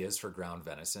recipe ideas for ground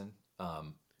venison,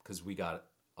 because we got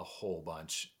a whole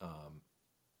bunch.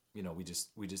 We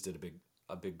just did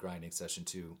a big grinding session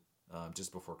too,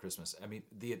 just before Christmas. I mean,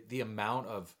 the amount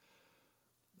of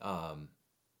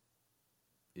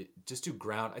just do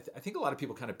ground. I think a lot of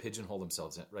people kind of pigeonhole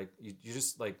themselves in, right? You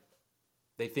just like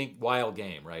they think wild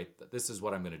game, right? This is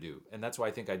what I'm going to do, and that's why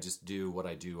I think I just do what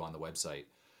I do on the website.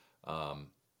 Um,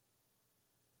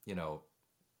 you know,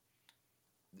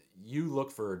 you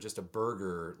look for just a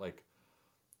burger, like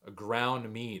a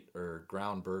ground meat or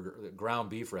ground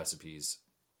beef recipes,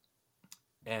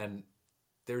 and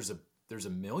there's a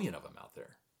million of them out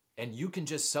there, and you can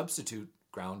just substitute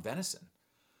ground venison.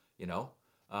 You know,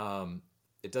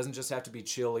 it doesn't just have to be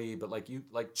chili, but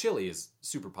like chili is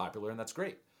super popular, and that's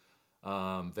great.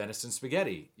 Venison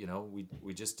spaghetti,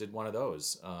 we just did one of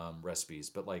those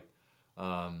recipes, but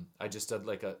I just did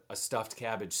like a stuffed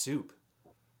cabbage soup,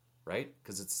 right?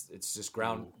 Because it's just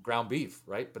ground beef,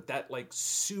 right? But that like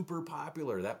super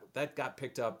popular, that got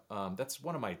picked up. That's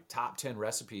one of my top 10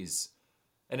 recipes,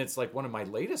 and it's like one of my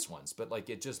latest ones, but like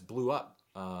it just blew up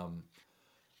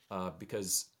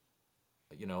because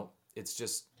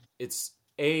it's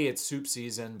soup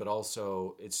season, but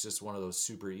also it's just one of those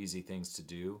super easy things to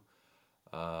do.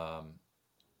 Um,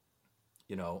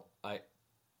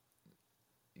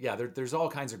 there's all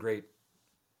kinds of great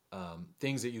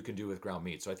things that you can do with ground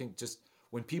meat. So I think just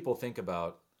when people think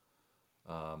about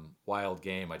wild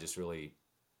game, I just really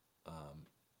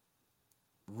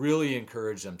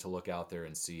encourage them to look out there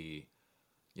and see,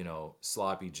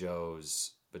 sloppy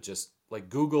joes, but just like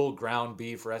Google ground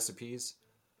beef recipes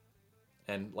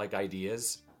and like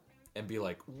ideas and be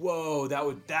like, whoa, that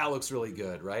looks really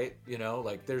good, right?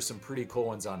 Like there's some pretty cool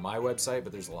ones on my website,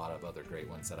 but there's a lot of other great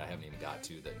ones that I haven't even got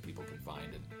to that people can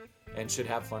find and should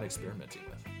have fun experimenting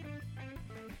with.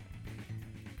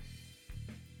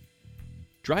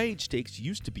 Dry-aged steaks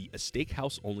used to be a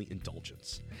steakhouse-only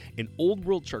indulgence, and Old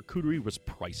World charcuterie was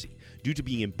pricey due to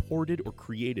being imported or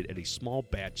created at a small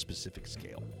batch-specific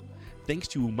scale. Thanks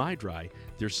to Umai Dry,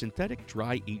 their synthetic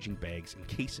dry aging bags and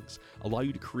casings allow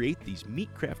you to create these meat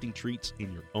crafting treats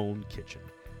in your own kitchen.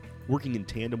 Working in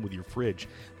tandem with your fridge,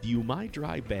 the Umai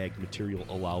Dry bag material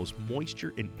allows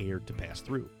moisture and air to pass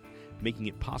through, making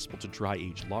it possible to dry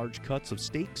age large cuts of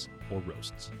steaks or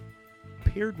roasts.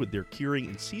 Paired with their curing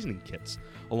and seasoning kits,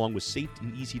 along with safe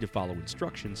and easy to follow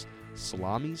instructions,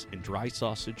 salamis and dry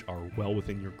sausage are well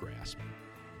within your grasp.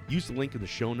 Use the link in the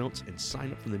show notes and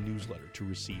sign up for the newsletter to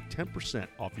receive 10%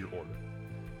 off your order.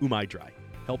 Umai Dry,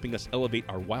 helping us elevate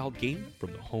our wild game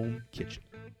from the home kitchen.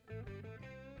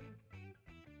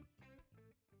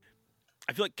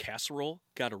 I feel like casserole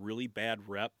got a really bad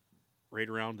rep right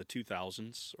around the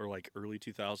 2000s or like early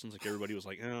 2000s. Like everybody was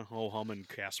like, humming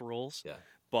casseroles. Yeah.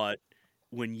 But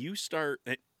when you start,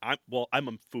 I'm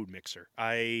a food mixer.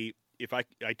 I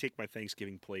take my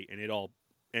Thanksgiving plate and it all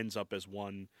ends up as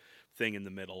one thing in the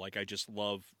middle. Like I just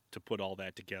love to put all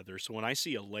that together. So when I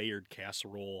see a layered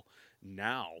casserole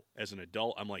now as an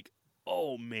adult, I'm like,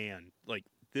 oh man, like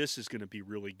this is going to be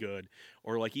really good.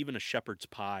 Or like even a shepherd's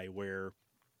pie where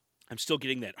I'm still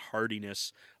getting that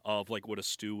hardiness of like what a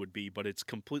stew would be, but it's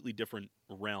completely different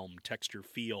realm, texture,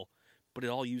 feel, but it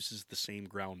all uses the same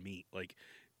ground meat. Like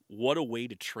what a way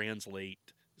to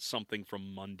translate something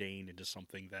from mundane into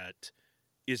something that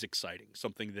is exciting,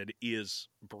 something that is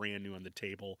brand new on the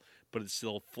table, but it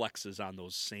still flexes on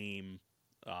those same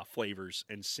flavors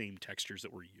and same textures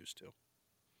that we're used to.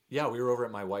 Yeah, we were over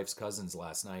at my wife's cousin's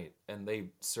last night, and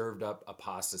they served up a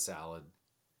pasta salad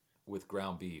with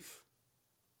ground beef.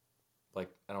 Like,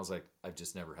 and I was like, I've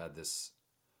just never had this.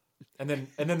 And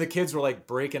then the kids were like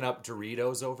breaking up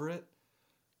Doritos over it,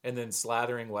 and then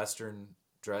slathering Western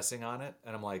dressing on it,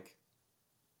 and I'm like,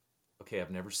 okay, I've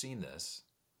never seen this.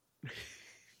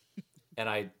 and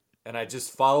I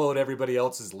just followed everybody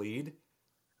else's lead,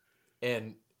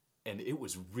 and it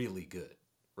was really good,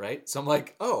 right? So I'm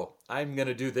like, oh, I'm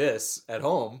gonna do this at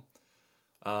home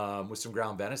with some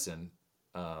ground venison.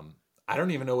 I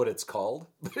don't even know what it's called,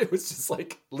 but it was just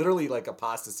like literally like a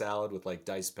pasta salad with like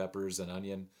diced peppers and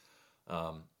onion,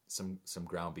 some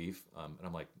ground beef, and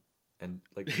I'm like, and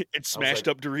like And smashed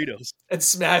up Doritos. and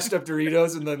smashed up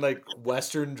Doritos, and then like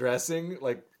Western dressing,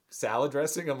 like salad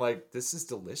dressing. I'm like, this is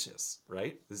delicious,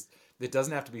 right? It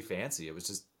doesn't have to be fancy. It was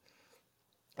just,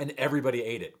 and everybody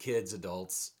ate it, kids,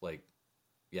 adults, like,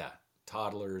 yeah,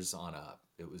 toddlers on up.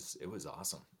 It was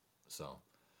awesome. So,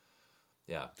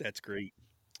 yeah, That's great.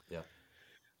 yeah.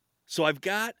 So I've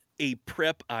got a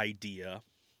prep idea.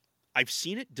 I've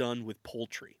seen it done with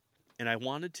poultry, and I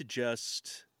wanted to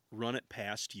just run it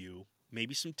past you.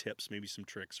 Maybe some tips, maybe some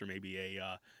tricks, or maybe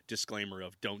a disclaimer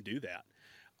of don't do that.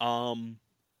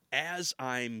 As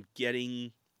I'm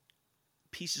getting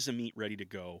pieces of meat ready to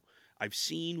go, I've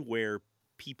seen where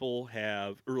people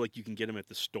have, or like you can get them at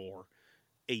the store,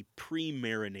 a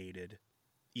pre-marinated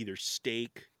either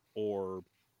steak or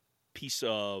piece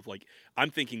of, like, I'm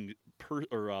thinking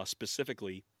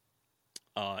specifically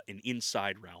an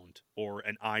inside round or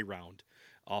an eye round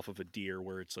off of a deer,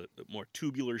 where it's a more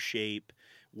tubular shape,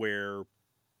 where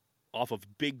off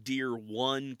of big deer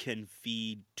one can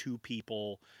feed two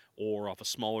people, or off a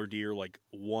smaller deer like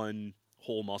one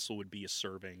whole muscle would be a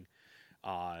serving.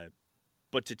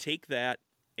 But to take that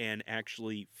and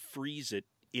actually freeze it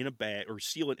in a bag or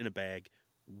seal it in a bag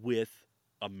with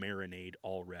a marinade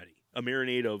already, a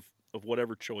marinade of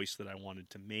whatever choice that I wanted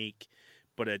to make.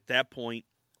 But at that point,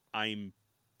 I'm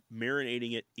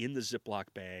marinating it in the Ziploc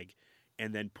bag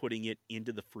and then putting it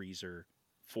into the freezer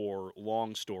for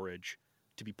long storage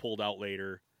to be pulled out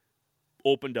later,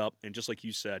 opened up, and just like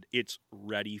you said, it's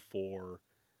ready for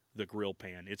the grill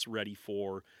pan. It's ready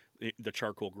for the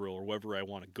charcoal grill or wherever I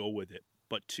want to go with it.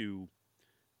 But to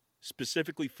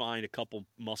specifically find a couple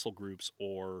muscle groups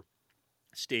or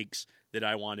steaks that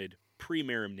I wanted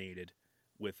pre-marinated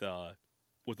with a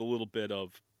little bit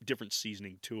of different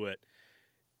seasoning to it.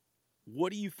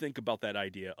 What do you think about that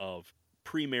idea of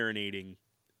pre-marinating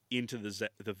into the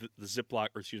Ziploc,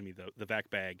 or excuse me, the vac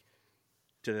bag,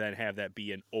 to then have that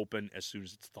be an open as soon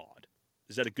as it's thawed?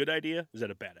 Is that a good idea? Is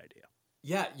that a bad idea?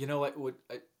 Yeah, you know what?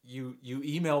 You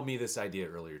emailed me this idea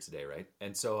earlier today, right?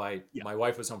 And so my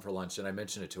wife was home for lunch, and I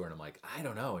mentioned it to her, and I'm like, I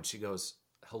don't know, and she goes,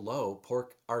 "Hello,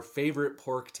 pork, our favorite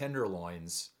pork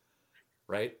tenderloins,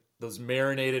 right? Those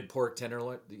marinated pork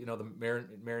tenderloin, you know, the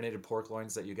marinated pork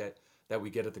loins that we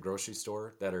get at the grocery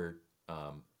store that are,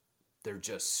 they're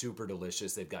just super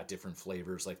delicious. They've got different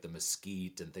flavors like the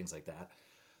mesquite and things like that.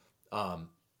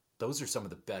 Those are some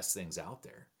of the best things out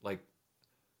there. Like,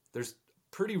 there's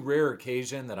pretty rare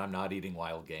occasion that I'm not eating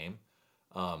wild game,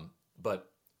 but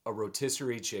a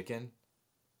rotisserie chicken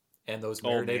and those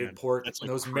marinated pork, that's and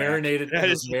like those crack. marinated That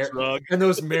is a drug. and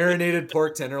those marinated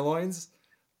pork tenderloins.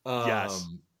 Yes.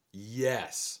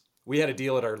 Yes. We had a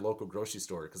deal at our local grocery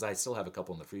store because I still have a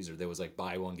couple in the freezer. There was like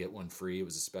buy one, get one free. It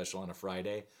was a special on a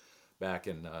Friday back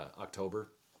in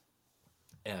October.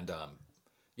 And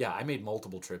yeah, I made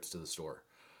multiple trips to the store.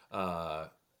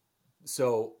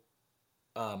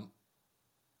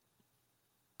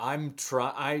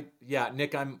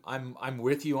 Nick, I'm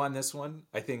with you on this one.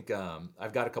 I think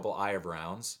I've got a couple Eye of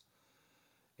Rounds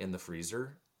in the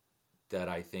freezer that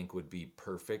I think would be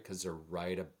perfect because they're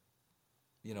right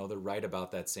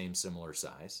about that same similar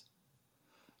size.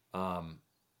 Now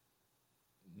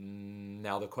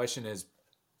the question is,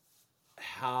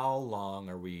 how long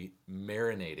are we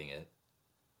marinating it?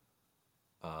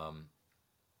 Are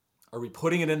we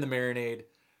putting it in the marinade,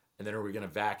 and then are we going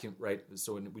to vacuum, right?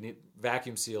 So we need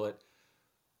vacuum seal it,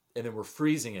 and then we're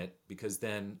freezing it, because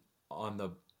then on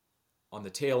the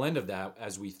tail end of that,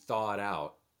 as we thaw it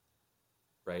out,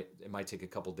 right? It might take a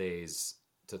couple days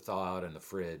to thaw out in the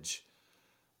fridge.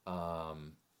 How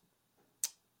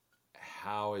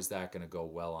is that going to go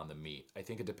well on the meat? I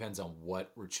think it depends on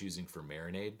what we're choosing for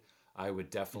marinade. I would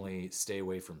definitely stay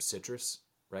away from citrus,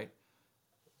 right?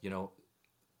 You know,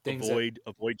 Avoid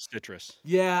citrus.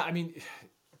 Yeah, I mean,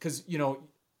 because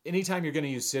anytime you're going to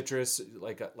use citrus,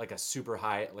 like a super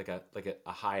high, like a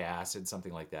high acid,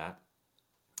 something like that,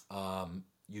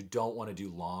 you don't want to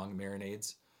do long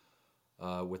marinades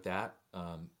with that.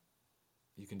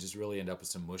 You can just really end up with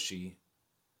some mushy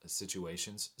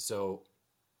situations. So,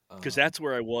 Because that's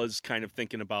where I was kind of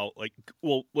thinking about, like,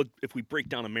 well, if we break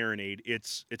down a marinade,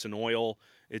 it's an oil,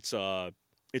 it's an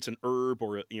herb,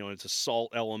 or it's a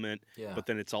salt element, yeah, but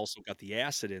then it's also got the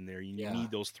acid in there. You yeah,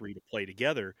 need those three to play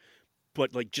together.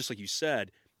 But just like you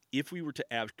said, if we were to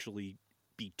actually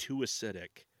be too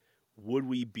acidic, would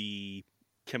we be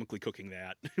chemically cooking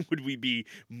that? Would we be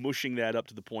mushing that up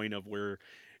to the point of where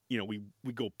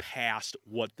we go past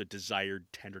what the desired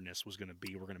tenderness was going to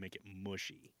be? We're going to make it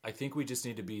mushy. I think we just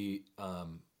need to be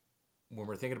when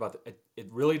we're thinking about it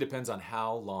really depends on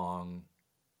how long.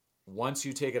 Once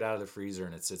you take it out of the freezer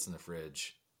and it sits in the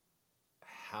fridge,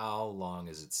 how long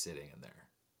is it sitting in there?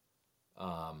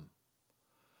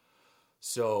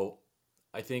 So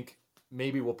I think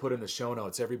maybe we'll put in the show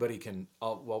notes. Everybody can.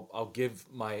 I'll give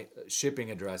my shipping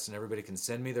address and everybody can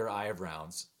send me their eye of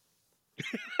rounds,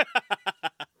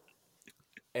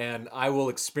 and I will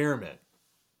experiment.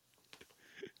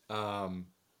 And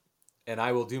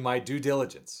I will do my due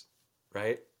diligence.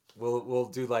 Right? We'll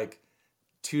do like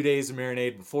 2 days of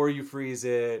marinade before you freeze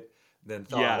it, then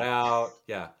thaw it out.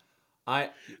 Yeah,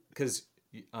 because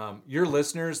your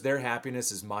listeners, their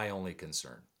happiness is my only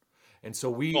concern. And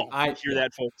so I hear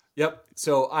that, folks. Yep.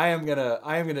 So I am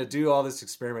gonna do all this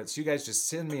experiment. So you guys just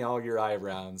send me all your eye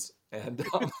rounds, and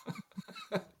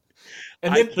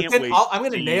and then I'm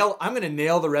gonna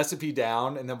nail the recipe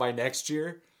down, and then by next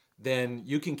year, then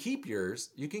you can keep yours.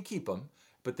 You can keep them,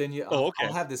 but then I'll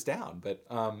have this down. But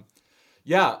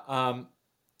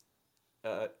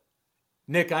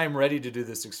Nick, I am ready to do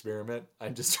this experiment.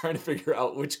 I'm just trying to figure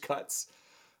out which cuts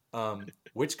I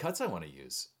want to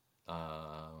use.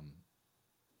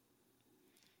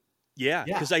 Yeah,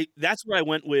 because that's where I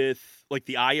went with, like,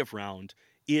 the eye of round.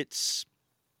 It's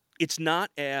not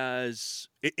as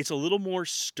it's a little more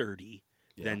sturdy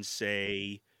than,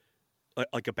 say,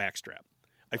 like a backstrap.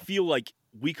 I feel like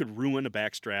we could ruin a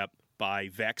backstrap by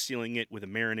vac sealing it with a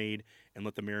marinade and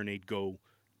let the marinade go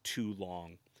too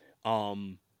long.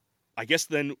 I guess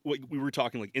then we were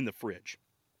talking, like, in the fridge.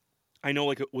 I know,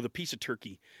 like, with a piece of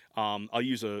turkey, I'll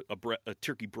use a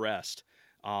turkey breast.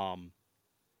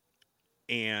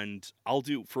 And I'll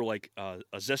do, for like a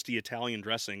zesty Italian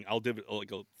dressing, I'll do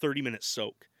like a 30-minute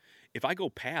soak. If I go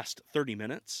past 30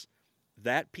 minutes,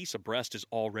 that piece of breast is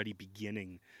already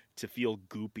beginning to feel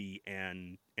goopy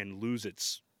and lose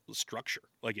its structure.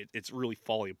 Like it's really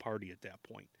falling apart at that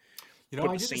point. But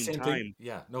at the same time, thing.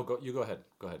 Yeah, no, go ahead.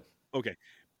 Go ahead. Okay,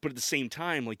 but at the same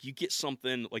time, like, you get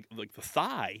something like the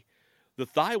thigh. The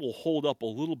thigh will hold up a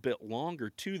little bit longer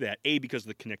to that, because of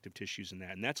the connective tissues in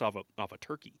that, and that's off a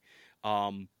turkey.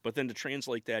 But then to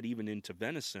translate that even into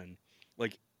venison,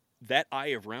 like, that eye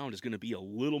of round is going to be a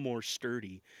little more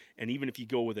sturdy. And even if you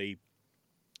go with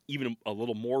even a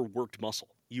little more worked muscle,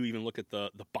 you even look at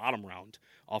the bottom round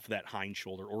off of that hind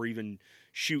shoulder, or even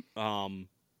shoot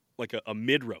like a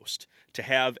mid roast, to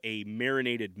have a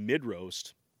marinated mid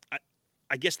roast.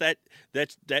 I guess that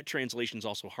translation is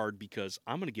also hard, because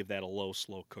I'm going to give that a low,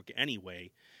 slow cook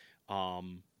anyway.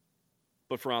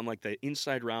 But for on, like, the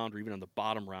inside round, or even on the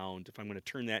bottom round, if I'm going to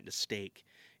turn that into steak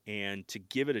and to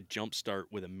give it a jump start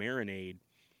with a marinade,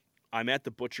 I'm at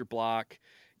the butcher block.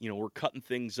 We're cutting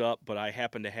things up, but I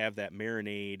happen to have that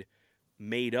marinade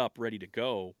made up, ready to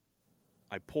go.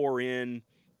 I pour in,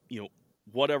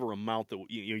 whatever amount that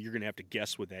you're going to have to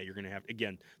guess with that. You're going to have,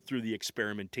 again, through the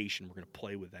experimentation, we're going to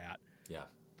play with that. Yeah.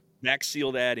 Max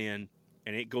seal that in,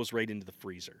 and it goes right into the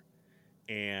freezer.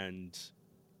 And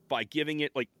by giving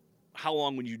it, like, how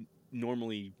long would you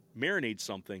normally marinate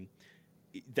something?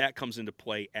 That comes into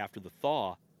play after the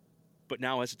thaw. But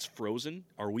now, as it's frozen,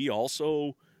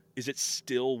 is it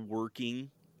still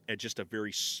working at just a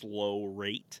very slow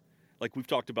rate? Like, we've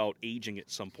talked about aging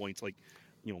at some points, like,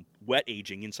 wet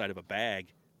aging inside of a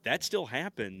bag. That still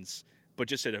happens, but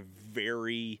just at a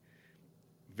very,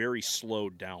 very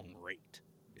slowed down rate.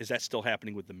 Is that still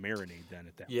happening with the marinade then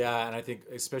at that point? Yeah, and I think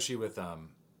especially with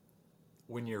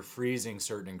when you're freezing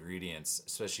certain ingredients,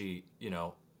 especially,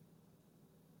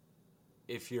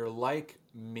 if you're like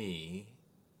me,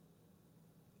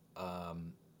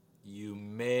 you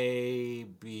may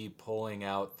be pulling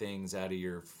out things out of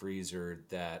your freezer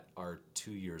that are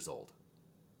 2 years old.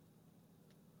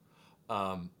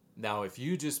 Now, if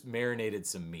you just marinated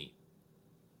some meat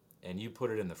and you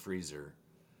put it in the freezer,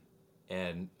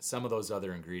 and some of those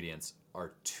other ingredients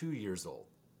are 2 years old,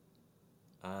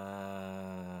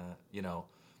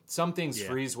 some things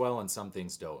freeze well and some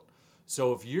things don't.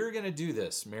 So if you're going to do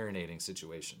this marinating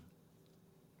situation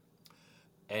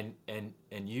and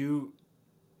you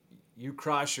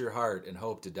cross your heart and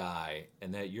hope to die,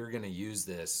 and that you're going to use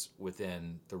this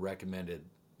within the recommended,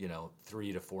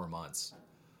 3 to 4 months,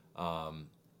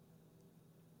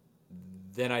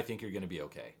 then I think you're going to be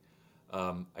okay.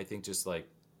 I think just like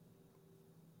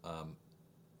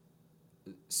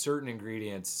certain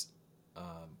ingredients,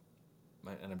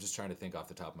 and I'm just trying to think off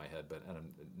the top of my head, but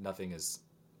nothing is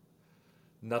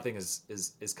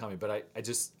coming. But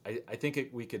I think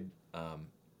we could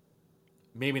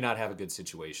maybe not have a good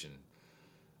situation.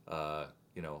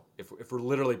 If we're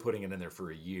literally putting it in there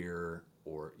for a year,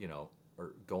 or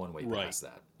going way past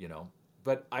that,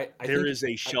 But I there think is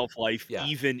a shelf life yeah.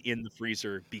 even in the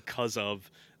freezer because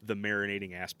of the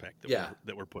marinating aspect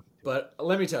that we're putting. But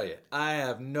let me tell you, I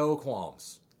have no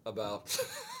qualms about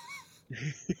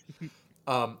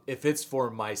if it's for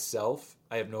myself.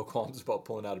 I have no qualms about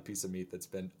pulling out a piece of meat that's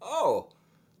been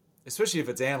especially if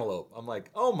it's antelope. I'm like,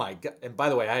 oh my god! And by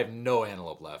the way, I have no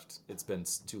antelope left. It's been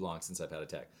too long since I've had a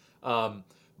tag.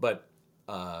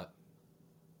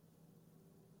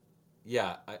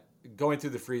 Going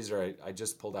through the freezer, I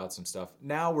just pulled out some stuff.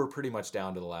 Now we're pretty much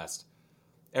down to the last.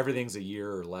 Everything's a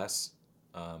year or less,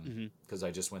 because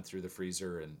I just went through the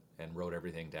freezer and wrote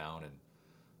everything down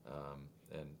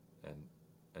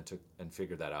and took and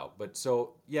figured that out. But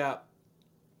so yeah,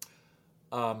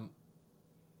 I'm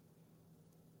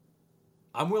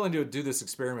willing to do this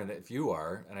experiment if you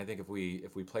are, and I think if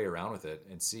we play around with it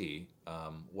and see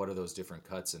what are those different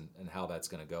cuts and how that's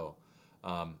going to go,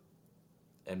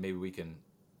 and maybe we can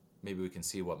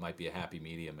see what might be a happy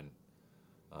medium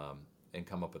and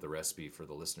come up with a recipe for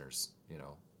the listeners.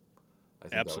 I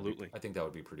think Absolutely. I think that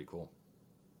would be pretty cool.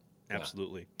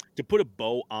 Absolutely. Yeah. To put a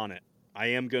bow on it,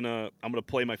 I'm gonna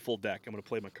play my full deck. I'm gonna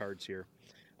play my cards here.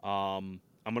 I'm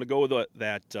gonna go with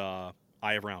that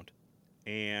eye of round,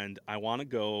 and I want to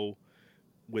go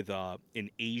with an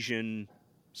Asian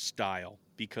style,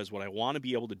 because what I want to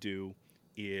be able to do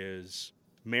is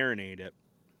marinate it,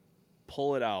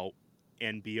 pull it out,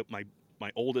 and be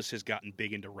my oldest has gotten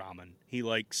big into ramen. He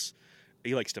likes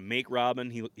to make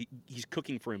ramen. He's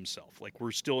cooking for himself. Like,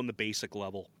 we're still in the basic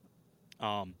level.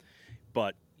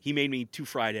 But he made me 2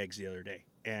 fried eggs the other day,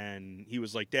 and he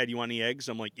was like, "Dad, you want any eggs?"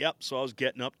 I'm like, "Yep." So I was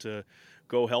getting up to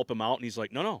go help him out, and he's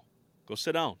like, "No, go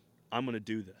sit down. I'm going to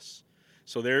do this."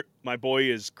 So there, my boy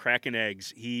is cracking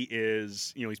eggs. He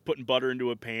is, he's putting butter into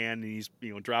a pan, and he's,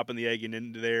 dropping the egg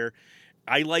into there.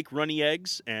 I like runny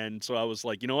eggs, and so I was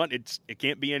like, you know what? It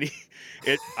can't be any,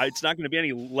 it's not going to be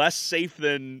any less safe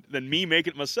than me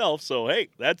making it myself. So hey,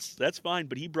 that's fine.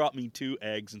 But he brought me 2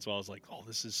 eggs, and so I was like, oh,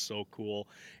 this is so cool.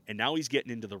 And now he's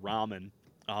getting into the ramen,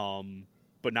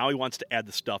 but now he wants to add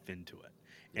the stuff into it.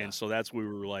 Yeah. And so that's where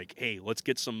we were like, hey, let's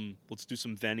do some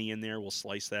veni in there. We'll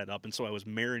slice that up. And so I was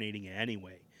marinating it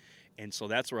anyway. And so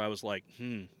that's where I was like,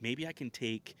 maybe I can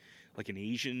take like an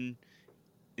Asian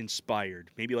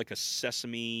inspired, maybe like a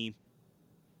sesame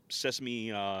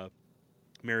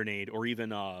marinade, or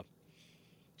even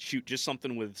just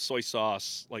something with soy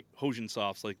sauce, like Hoisin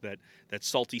sauce, like that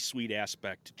salty sweet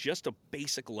aspect, just a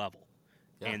basic level.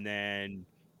 Yeah. And then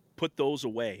put those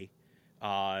away,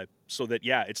 so that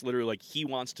it's literally like, he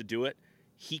wants to do it,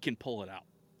 he can pull it out.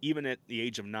 Even at the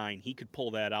age of 9, he could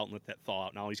pull that out and let that thaw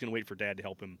out. Now he's gonna wait for Dad to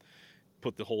help him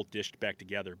put the whole dish back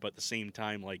together, but at the same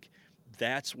time, like,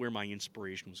 that's where my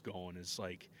inspiration was going, is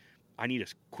like, I need a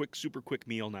super quick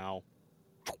meal now.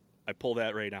 I pull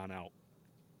that right on out.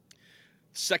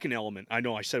 Second element, I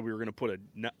know I said we were going to put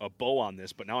a bow on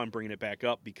this, but now I'm bringing it back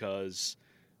up, because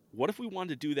what if we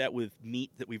wanted to do that with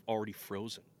meat that we've already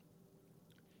frozen?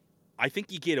 I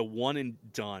think you get a one and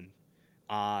done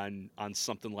on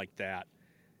something like that.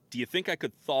 Do you think I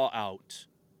could thaw out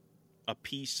a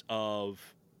piece of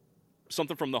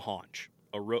something from the haunch,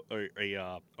 a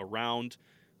round,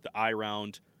 the eye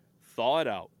round, thaw it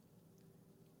out,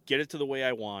 get it to the way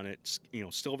I want it,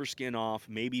 silver skin off,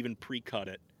 maybe even pre-cut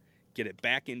it, get it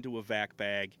back into a vac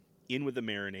bag, in with the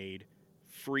marinade,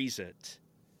 freeze it,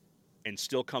 and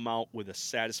still come out with a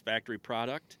satisfactory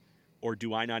product? Or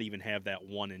do I not even have that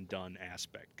one and done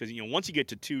aspect? Because, once you get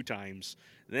to 2 times,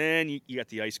 then you got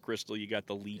the ice crystal, you got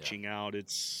the leaching out.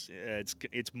 It's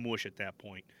mush at that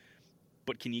point.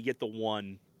 But can you get the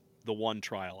one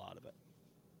trial out of it?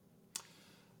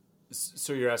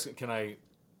 So you're asking,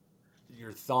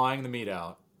 you're thawing the meat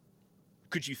out.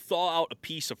 Could you thaw out a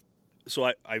piece of,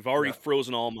 so I've already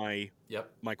frozen all my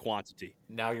quantity.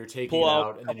 Now you're taking it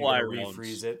out, and then you're going to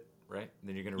refreeze it, right? And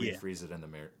then you're going to refreeze it in the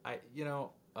marinade.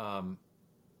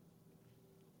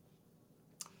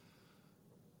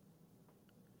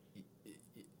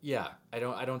 Yeah, I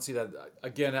don't see that.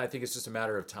 Again, I think it's just a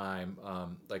matter of time.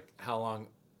 Like how long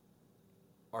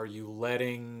are you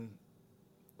letting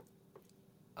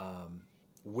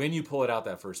when you pull it out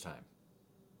that first time?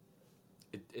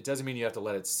 It doesn't mean you have to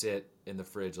let it sit in the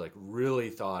fridge like really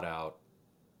thawed out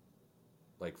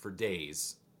like for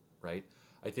days, right?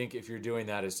 I think if you're doing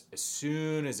that as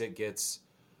soon as it gets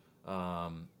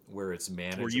where it's Where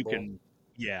you manageable, can,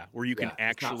 yeah, where you can yeah,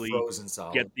 it's not actually frozen get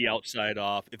solid, the outside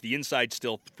off. If the inside's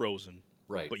still frozen,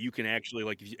 right? but you can actually,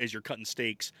 like, as you're cutting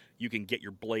steaks, you can get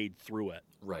your blade through it.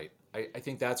 Right. I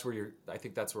think that's where I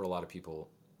think that's where a lot of people,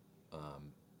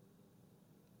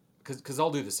 because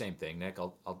I'll do the same thing, Nick.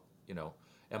 I'll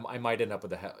I might end up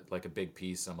with like a big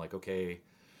piece. I'm like, okay,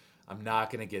 I'm not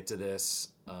going to get to this.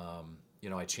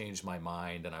 I changed my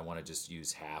mind and I want to just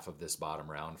use half of this bottom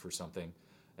round for something,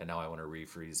 and now I want to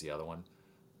refreeze the other one.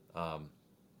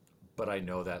 But I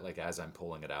know that like as I'm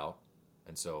pulling it out,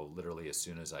 and so literally as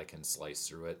soon as I can slice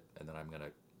through it, and then I'm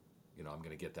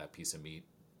gonna get that piece of meat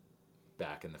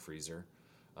back in the freezer.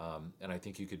 And I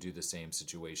think you could do the same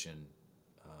situation.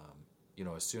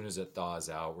 As soon as it thaws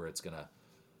out, where it's gonna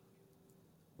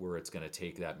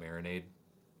take that marinade.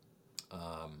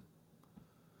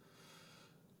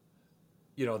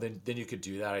 Then you could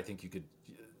do that. I think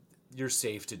you're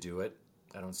safe to do it.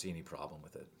 I don't see any problem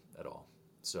with it at all.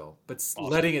 So, but Awesome.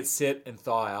 letting it sit and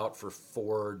thaw out for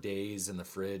 4 days in the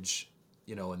fridge,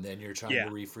 and then you're trying Yeah.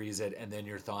 to refreeze it, and then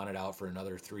you're thawing it out for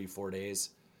another 3-4 days.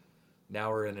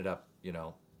 Now we're ended up,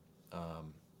 now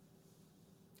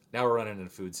we're running into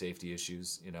food safety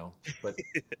issues, but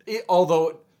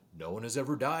although no one has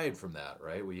ever died from that,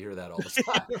 right? We hear that all the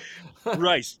time.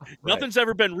 Right. Right. Nothing's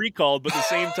ever been recalled, but at the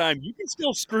same time, you can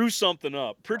still screw something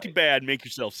up pretty Right. bad, make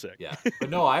yourself sick. Yeah. But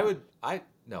no, I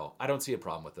don't see a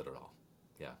problem with it at all.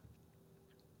 Yeah.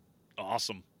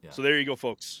 Awesome. Yeah. So there you go,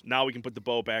 folks. Now we can put the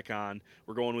bow back on.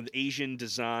 We're going with Asian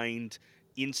designed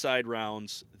inside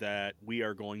rounds that we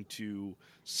are going to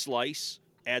slice,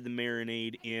 add the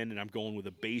marinade in, and I'm going with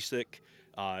a basic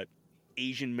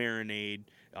Asian marinade.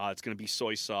 It's going to be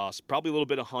soy sauce, probably a little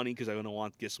bit of honey because I'm going to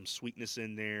want to get some sweetness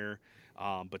in there,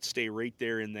 but stay right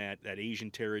there in that Asian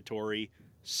territory.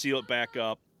 Seal it back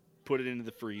up, put it into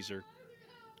the freezer.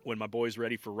 When my boy's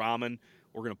ready for ramen,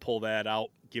 we're going to pull that out,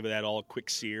 give that all a quick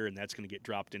sear, and that's going to get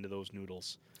dropped into those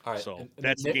noodles. All right. So And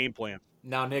that's the Nick, game plan.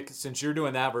 now, Nick, since you're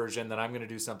doing that version, then I'm going to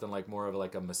do something like more of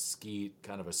like a mesquite,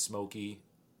 kind of a smoky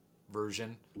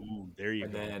version. Ooh, there you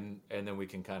and go. then we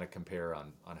can kind of compare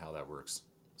on how that works.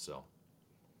 So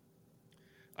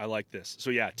I like this.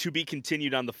 So yeah, to be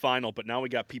continued on the final, but now we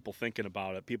got people thinking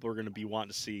about it. People are going to be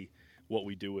wanting to see what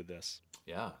we do with this.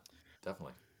 yeah,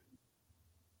 definitely.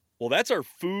 Well, that's our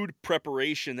food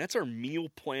preparation. That's our meal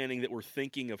planning that we're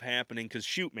thinking of happening. Because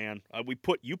shoot, man,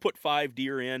 you put 5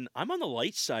 deer in. I'm on the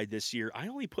light side this year. I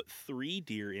only put 3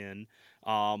 deer in.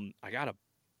 I got a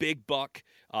big buck,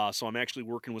 so I'm actually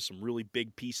working with some really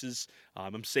big pieces.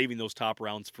 I'm saving those top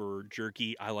rounds for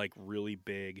jerky. I like really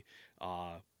big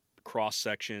cross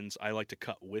sections. I like to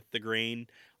cut with the grain.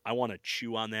 I want to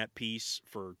chew on that piece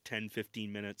for 10,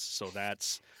 15 minutes. So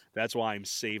that's why I'm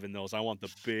saving those. I want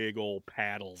the big old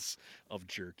paddles of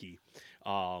jerky.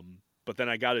 But then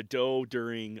I got a doe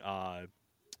during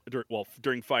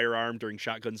firearm, during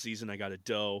shotgun season. I got a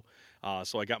doe.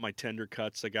 So I got my tender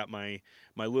cuts. I got my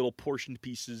little portioned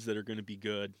pieces that are going to be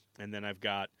good. And then I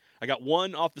got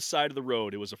one off the side of the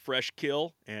road. It was a fresh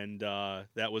kill, and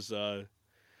that was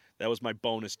my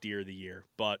bonus deer of the year.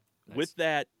 But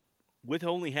Nice. with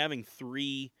only having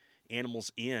 3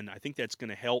 animals in, I think that's going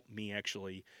to help me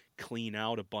actually clean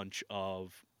out a bunch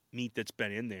of meat that's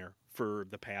been in there for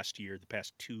the past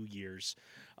 2 years.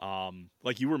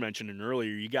 Like you were mentioning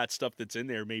earlier, you got stuff that's in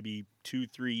there maybe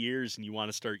 2-3 years and you want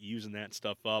to start using that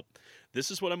stuff up. This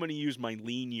is what I'm going to use my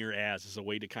lean year as a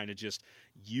way to kind of just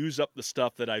use up the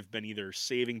stuff that I've been either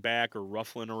saving back or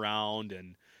ruffling around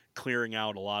and clearing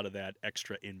out a lot of that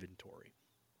extra inventory.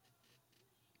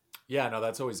 Yeah, no,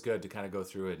 that's always good to kind of go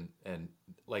through and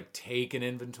like take an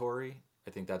inventory.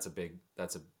 I think that's a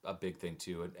big thing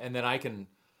too. And then I can,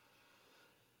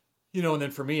 and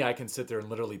then for me, I can sit there and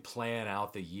literally plan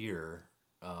out the year.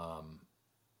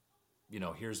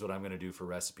 Here's what I'm going to do for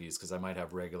recipes because I might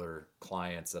have regular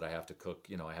clients that I have to cook.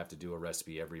 I have to do a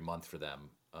recipe every month for them,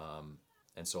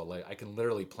 and so like I can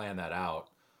literally plan that out,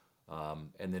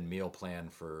 and then meal plan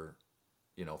for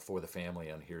the family.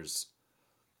 And here's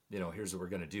what we're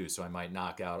going to do. So I might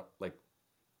knock out like,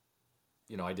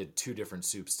 I did 2 different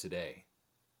soups today,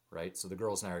 right? So the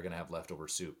girls and I are going to have leftover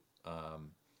soup.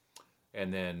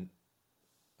 And then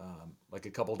like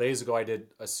a couple days ago, I did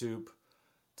a soup.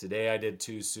 Today I did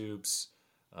 2 soups.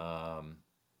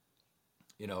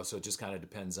 so it just kind of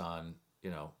depends on,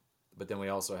 but then we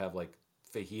also have like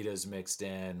fajitas mixed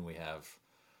in. We have,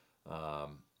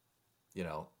 you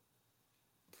know,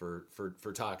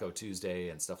 for Taco Tuesday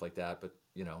and stuff like that. But,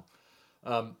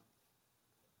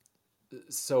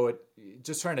 so it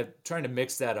just trying to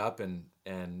mix that up and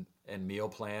meal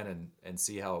plan and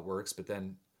see how it works. But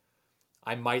then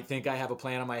I might think I have a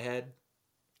plan in my head,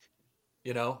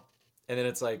 and then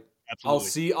it's like,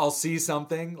 Absolutely. I'll see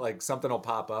something, like something will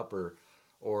pop up,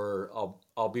 or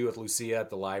I'll be with Lucia at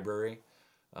the library,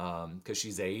 because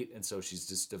she's 8 and so she's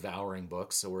just devouring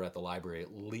books. So we're at the library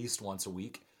at least once a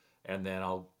week, and then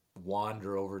I'll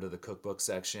wander over to the cookbook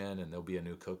section, and there'll be a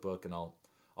new cookbook, and I'll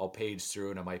page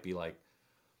through, and it might be like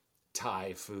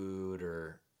Thai food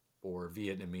or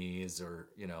Vietnamese, or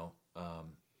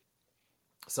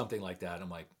something like that. I'm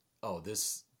like, oh,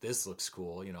 this looks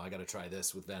cool. I got to try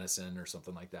this with venison or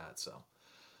something like that. So,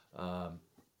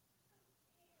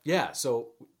 yeah, so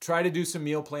try to do some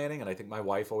meal planning, and I think my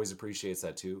wife always appreciates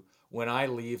that too. When I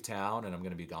leave town and I'm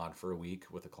going to be gone for a week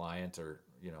with a client, or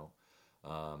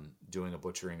doing a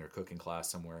butchering or cooking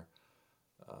class somewhere,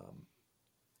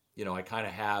 I kind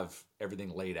of have everything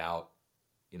laid out.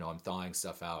 I'm thawing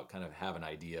stuff out, kind of have an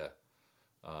idea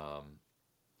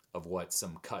of what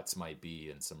some cuts might be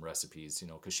and some recipes,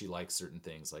 because she likes certain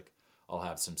things. Like I'll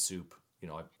have some soup,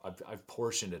 I've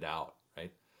portioned it out,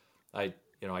 right? I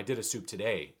did a soup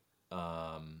today,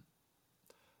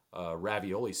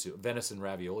 ravioli soup, venison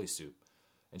ravioli soup.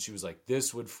 And she was like,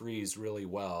 this would freeze really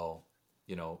well,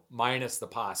 minus the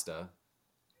pasta.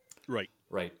 Right.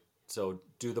 Right. So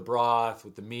do the broth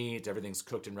with the meat, everything's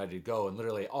cooked and ready to go. And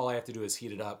literally all I have to do is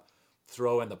heat it up,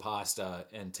 throw in the pasta,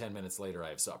 and 10 minutes later I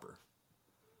have supper.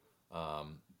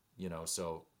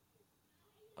 So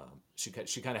she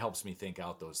kind of helps me think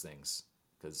out those things,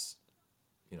 because,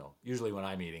 usually when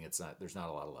I'm eating, there's not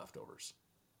a lot of leftovers.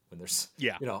 When there's,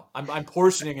 Yeah. I'm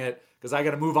portioning it because I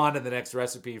got to move on to the next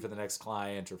recipe for the next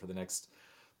client or for the next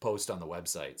post on the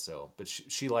website. So, but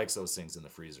she likes those things in the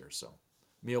freezer. So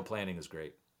meal planning is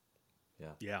great.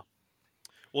 Yeah. Yeah.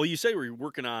 Well, you say we're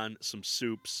working on some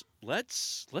soups.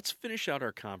 Let's finish out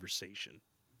our conversation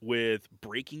with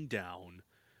breaking down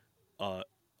a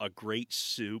great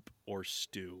soup or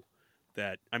stew.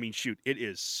 That, I mean, shoot, it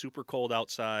is super cold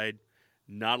outside.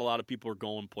 Not a lot of people are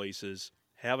going places.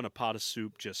 Having a pot of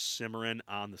soup just simmering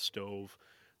on the stove,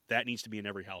 that needs to be in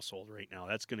every household right now.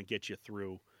 That's going to get you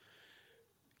through.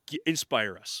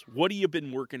 Inspire us. What have you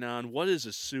been working on? What is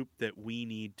a soup that we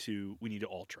need to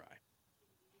all try?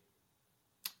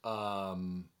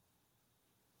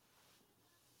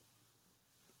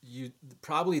 You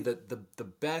probably the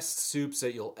best soups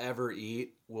that you'll ever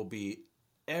eat will be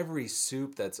every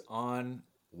soup that's on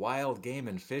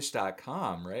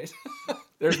wildgameandfish.com, right?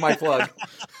 There's my plug.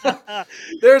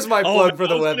 There's my plug for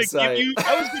the website.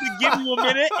 I was going to give you a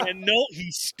minute, and no,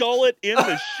 he stole it in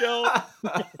the show.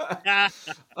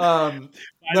 By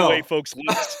the way, folks,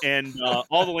 links and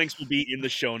all the links will be in the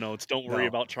show notes. Don't worry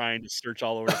about trying to search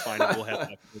all over to find it. We'll have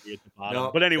that at the bottom.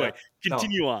 But anyway,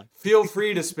 continue on. Feel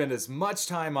free to spend as much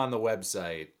time on the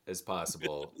website as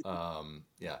possible.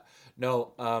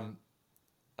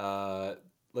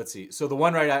 Let's see. So the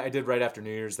one I did right after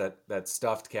New Year's, that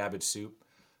stuffed cabbage soup.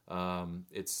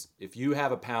 It's, if you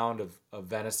have a pound of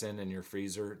venison in your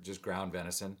freezer, just ground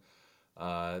venison,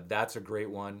 that's a great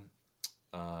one.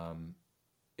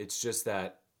 It's just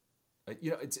that,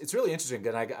 it's really interesting.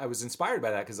 And I was inspired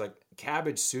by that because like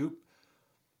cabbage soup,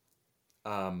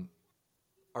 are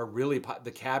really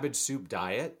the cabbage soup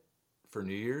diet for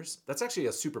New Year's. That's actually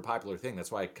a super popular thing.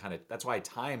 That's why I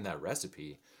timed that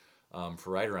recipe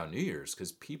for right around New Year's,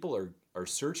 because people are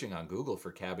searching on Google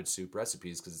for cabbage soup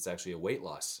recipes, because it's actually a weight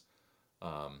loss,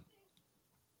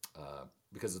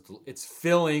 because it's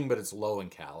filling, but it's low in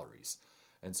calories.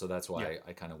 And so that's why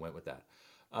I kind of went with that.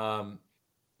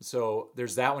 So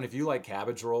there's that one. If you like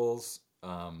cabbage rolls,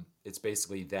 it's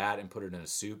basically that and put it in a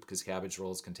soup, because cabbage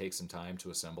rolls can take some time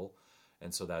to assemble.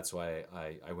 And so that's why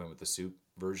I went with the soup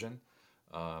version.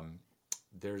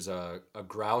 There's a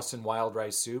grouse and wild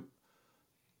rice soup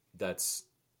that's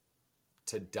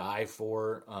to die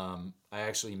for. I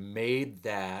actually made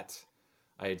that.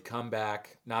 I had come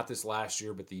back, not this last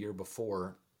year, but the year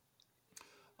before.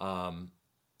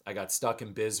 I got stuck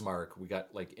in Bismarck. We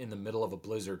got like in the middle of a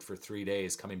blizzard for 3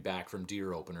 days coming back from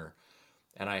deer opener.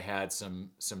 And I had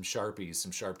some Sharpies,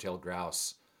 some sharp-tailed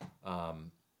grouse.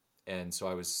 And so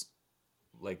I was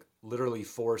like literally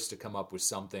forced to come up with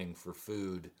something for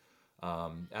food.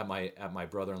 At my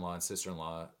brother-in-law and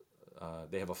sister-in-law,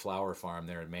 they have a flower farm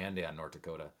there in Mandan, North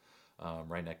Dakota,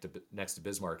 right next to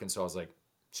Bismarck. And so I was like,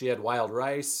 she had wild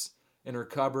rice in her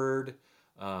cupboard.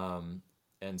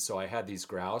 And so I had these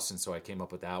grouse, and so I came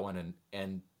up with that one.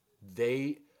 And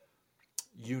they,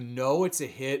 it's a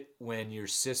hit when your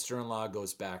sister-in-law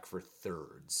goes back for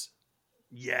thirds.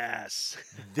 Yes.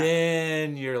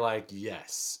 Then you're like,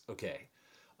 yes, okay.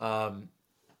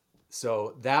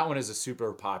 So that one is a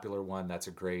super popular one. That's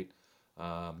a great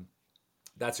one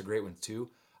too.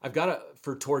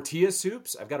 For tortilla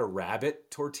soups, I've got a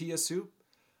rabbit tortilla soup.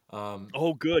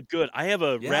 Oh, good. I have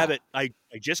a Yeah. rabbit. I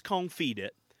just confit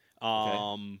it.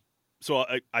 Okay. So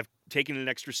I've taken an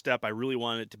extra step. I really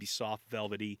wanted it to be soft,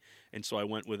 velvety, and so I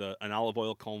went with an olive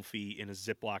oil confit in a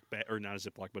Ziploc bag, or not a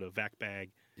Ziploc, but a vac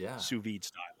bag, Yeah. sous vide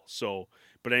style. So,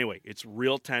 but anyway, it's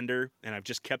real tender, and I've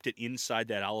just kept it inside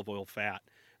that olive oil fat.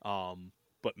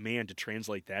 But man, to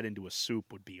translate that into a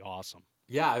soup would be awesome.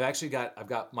 Yeah, I've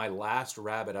got my last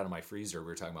rabbit out of my freezer. We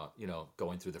were talking about,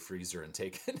 going through the freezer and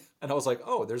taking, and I was like,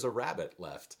 oh, there's a rabbit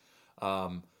left.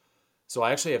 So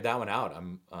I actually have that one out.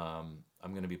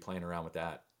 I'm going to be playing around with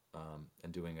that,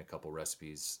 and doing a couple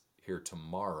recipes here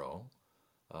tomorrow,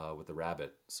 with the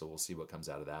rabbit. So we'll see what comes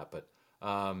out of that. But,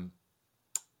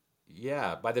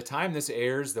 yeah, by the time this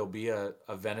airs, there'll be a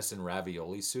venison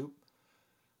ravioli soup.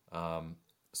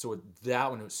 So with that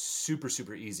one, it was super,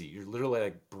 super easy. You're literally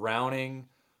like browning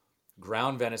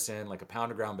ground venison, like a pound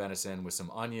of ground venison with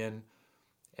some onion,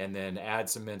 and then add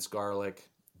some minced garlic,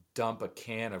 dump a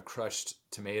can of crushed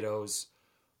tomatoes,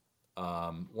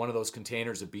 one of those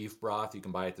containers of beef broth you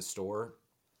can buy at the store,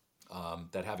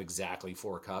 that have exactly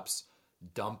 4 cups.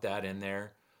 Dump that in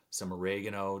there, some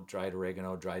oregano,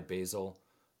 dried basil,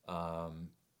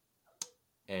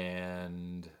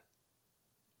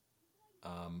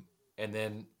 and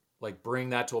then like bring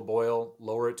that to a boil,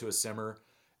 lower it to a simmer,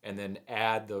 and then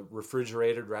add the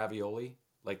refrigerated ravioli,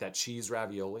 like that cheese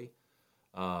ravioli.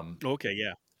 Okay,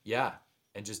 yeah. Yeah,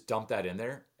 and just dump that in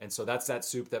there. And so that's that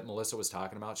soup that Melissa was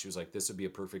talking about. She was like, this would be a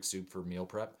perfect soup for meal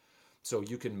prep. So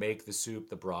you can make the soup,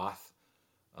 the broth,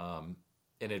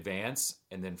 in advance,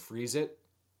 and then freeze it,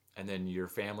 and then your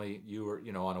family, you are,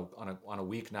 on a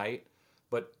weeknight.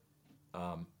 But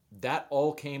that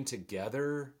all came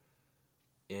together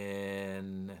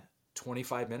in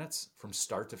 25 minutes from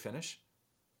start to finish.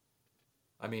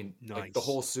 I mean, like the Nice.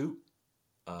 whole soup.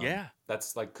 Yeah.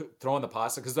 That's like throwing the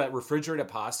pasta, because that refrigerated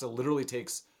pasta literally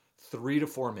takes 3 to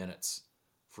 4 minutes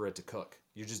for it to cook.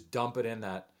 You just dump it in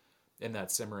that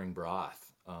simmering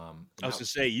broth. I was to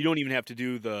say, you don't even have to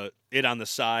do it on the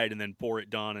side and then pour it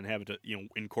down and have it to,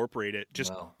 incorporate it.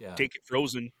 Just well, yeah, take it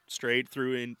frozen straight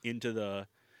through into the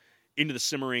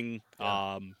simmering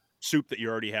yeah. soup that you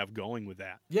already have going with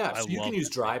that. Yeah, I so you can love use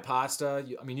that. dry pasta.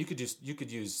 You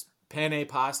could use penne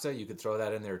pasta. You could throw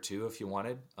that in there too if you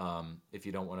wanted. If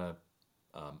you don't want to,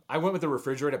 I went with the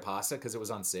refrigerated pasta because it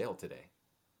was on sale today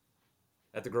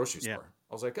at the grocery Yeah. store.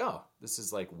 I was like, oh, this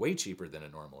is like way cheaper than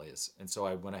it normally is, and so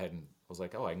I went ahead and was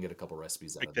like, oh, I can get a couple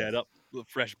recipes out Pick of this. that up. The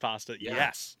fresh pasta. Yeah.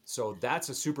 Yes. So that's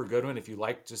a super good one if you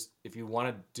want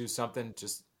to do something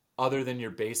just other than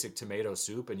your basic tomato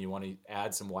soup and you want to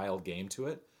add some wild game to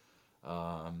it.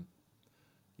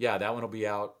 Yeah, that one will be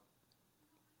out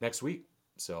next week.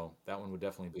 So that one would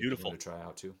definitely be a good Beautiful. one to try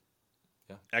out too.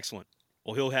 Yeah. Excellent.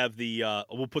 Well, he'll have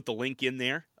we'll put the link in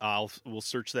there. We'll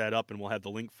search that up and we'll have the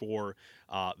link for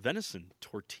venison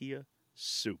tortilla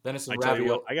soup. Venison I tell you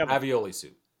what, I got ravioli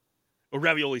soup. a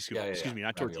ravioli soup. Yeah, Excuse me,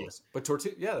 not tortilla. raviolis. But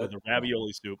tortilla, yeah. With a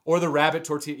ravioli soup. Or the rabbit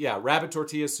tortilla. Yeah, rabbit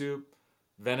tortilla soup,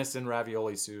 venison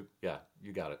ravioli soup. Yeah,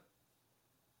 you got it.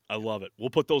 I love it. We'll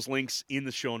put those links in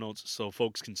the show notes so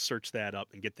folks can search that up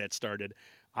and get that started.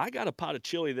 I got a pot of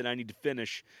chili that I need to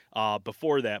finish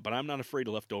before that, but I'm not afraid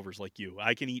of leftovers like you.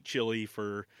 I can eat chili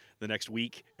for the next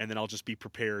week, and then I'll just be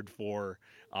prepared for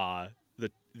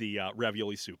the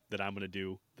ravioli soup that I'm going to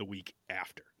do the week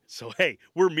after. So, hey,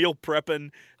 we're meal prepping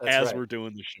as we're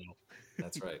doing the show.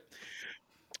 That's right.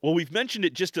 Well, we've mentioned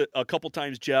it just a couple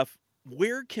times, Jeff.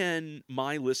 Where can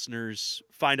my listeners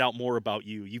find out more about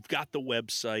you? You've got the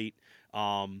website.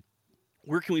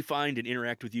 Where can we find and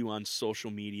interact with you on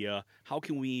social media? How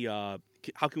can we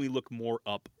look more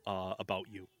up about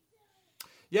you?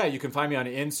 Yeah, you can find me on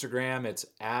Instagram. It's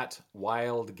at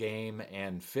Wild Game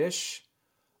and Fish.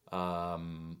 A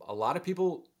lot of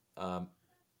people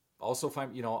also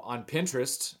find, on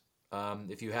Pinterest,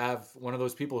 if you have one of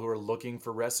those people who are looking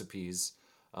for recipes,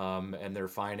 and they're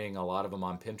finding a lot of them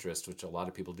on Pinterest, which a lot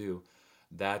of people do,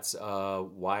 that's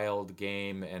Wild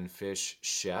Game and Fish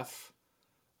Chef.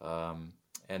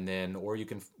 And then, or you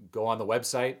can go on the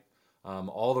website.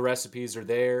 All the recipes are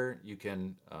there. You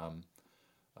can,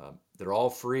 they're all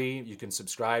free. You can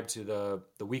subscribe to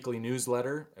the weekly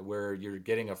newsletter where you're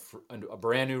getting a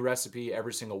brand new recipe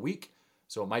every single week.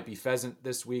 So it might be pheasant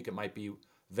this week. It might be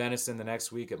venison the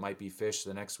next week. It might be fish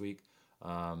the next week.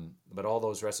 But all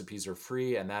those recipes are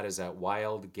free, and that is at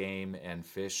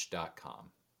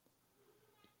wildgameandfish.com.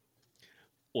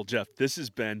 Well, Jeff, this has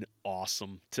been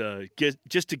awesome to get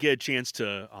a chance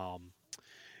to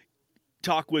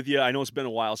talk with you. I know it's been a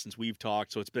while since we've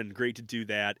talked, so it's been great to do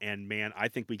that. And man, I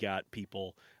think we got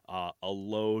people a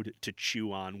load to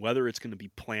chew on, whether it's going to be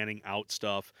planning out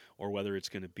stuff or whether it's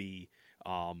going to be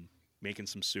making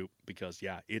some soup, because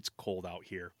yeah, it's cold out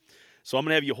here. So I'm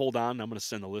going to have you hold on. I'm going to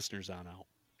send the listeners on out.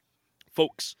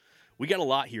 Folks, we got a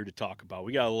lot here to talk about.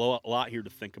 We got a lot here to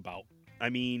think about. I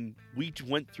mean, we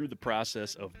went through the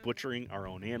process of butchering our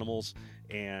own animals,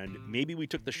 and maybe we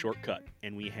took the shortcut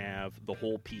and we have the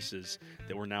whole pieces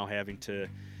that we're now having to,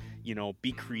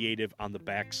 be creative on the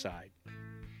backside.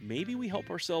 Maybe we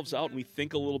help ourselves out and we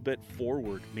think a little bit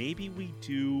forward. Maybe we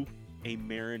do a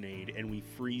marinade and we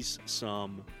freeze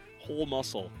some whole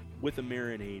muscle with a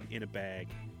marinade in a bag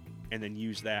and then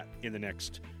use that in the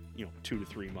next, 2 to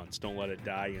 3 months. Don't let it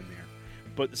die in there.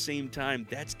 But at the same time,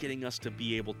 that's getting us to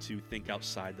be able to think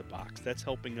outside the box. That's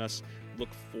helping us look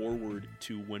forward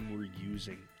to when we're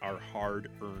using our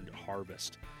hard-earned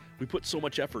harvest. We put so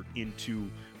much effort into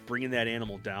bringing that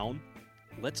animal down.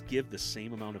 Let's give the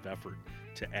same amount of effort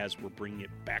to as we're bringing it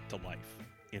back to life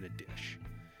in a dish.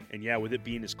 And yeah, with it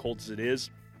being as cold as it is,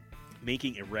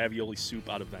 making a ravioli soup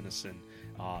out of venison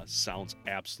sounds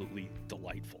absolutely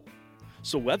delightful.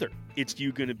 So whether it's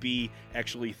you going to be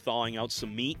actually thawing out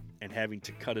some meat and having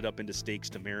to cut it up into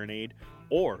steaks to marinade,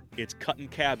 or it's cutting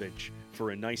cabbage for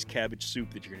a nice cabbage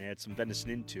soup that you're going to add some venison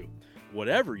into,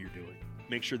 whatever you're doing,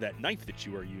 make sure that knife that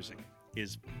you are using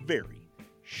is very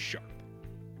sharp.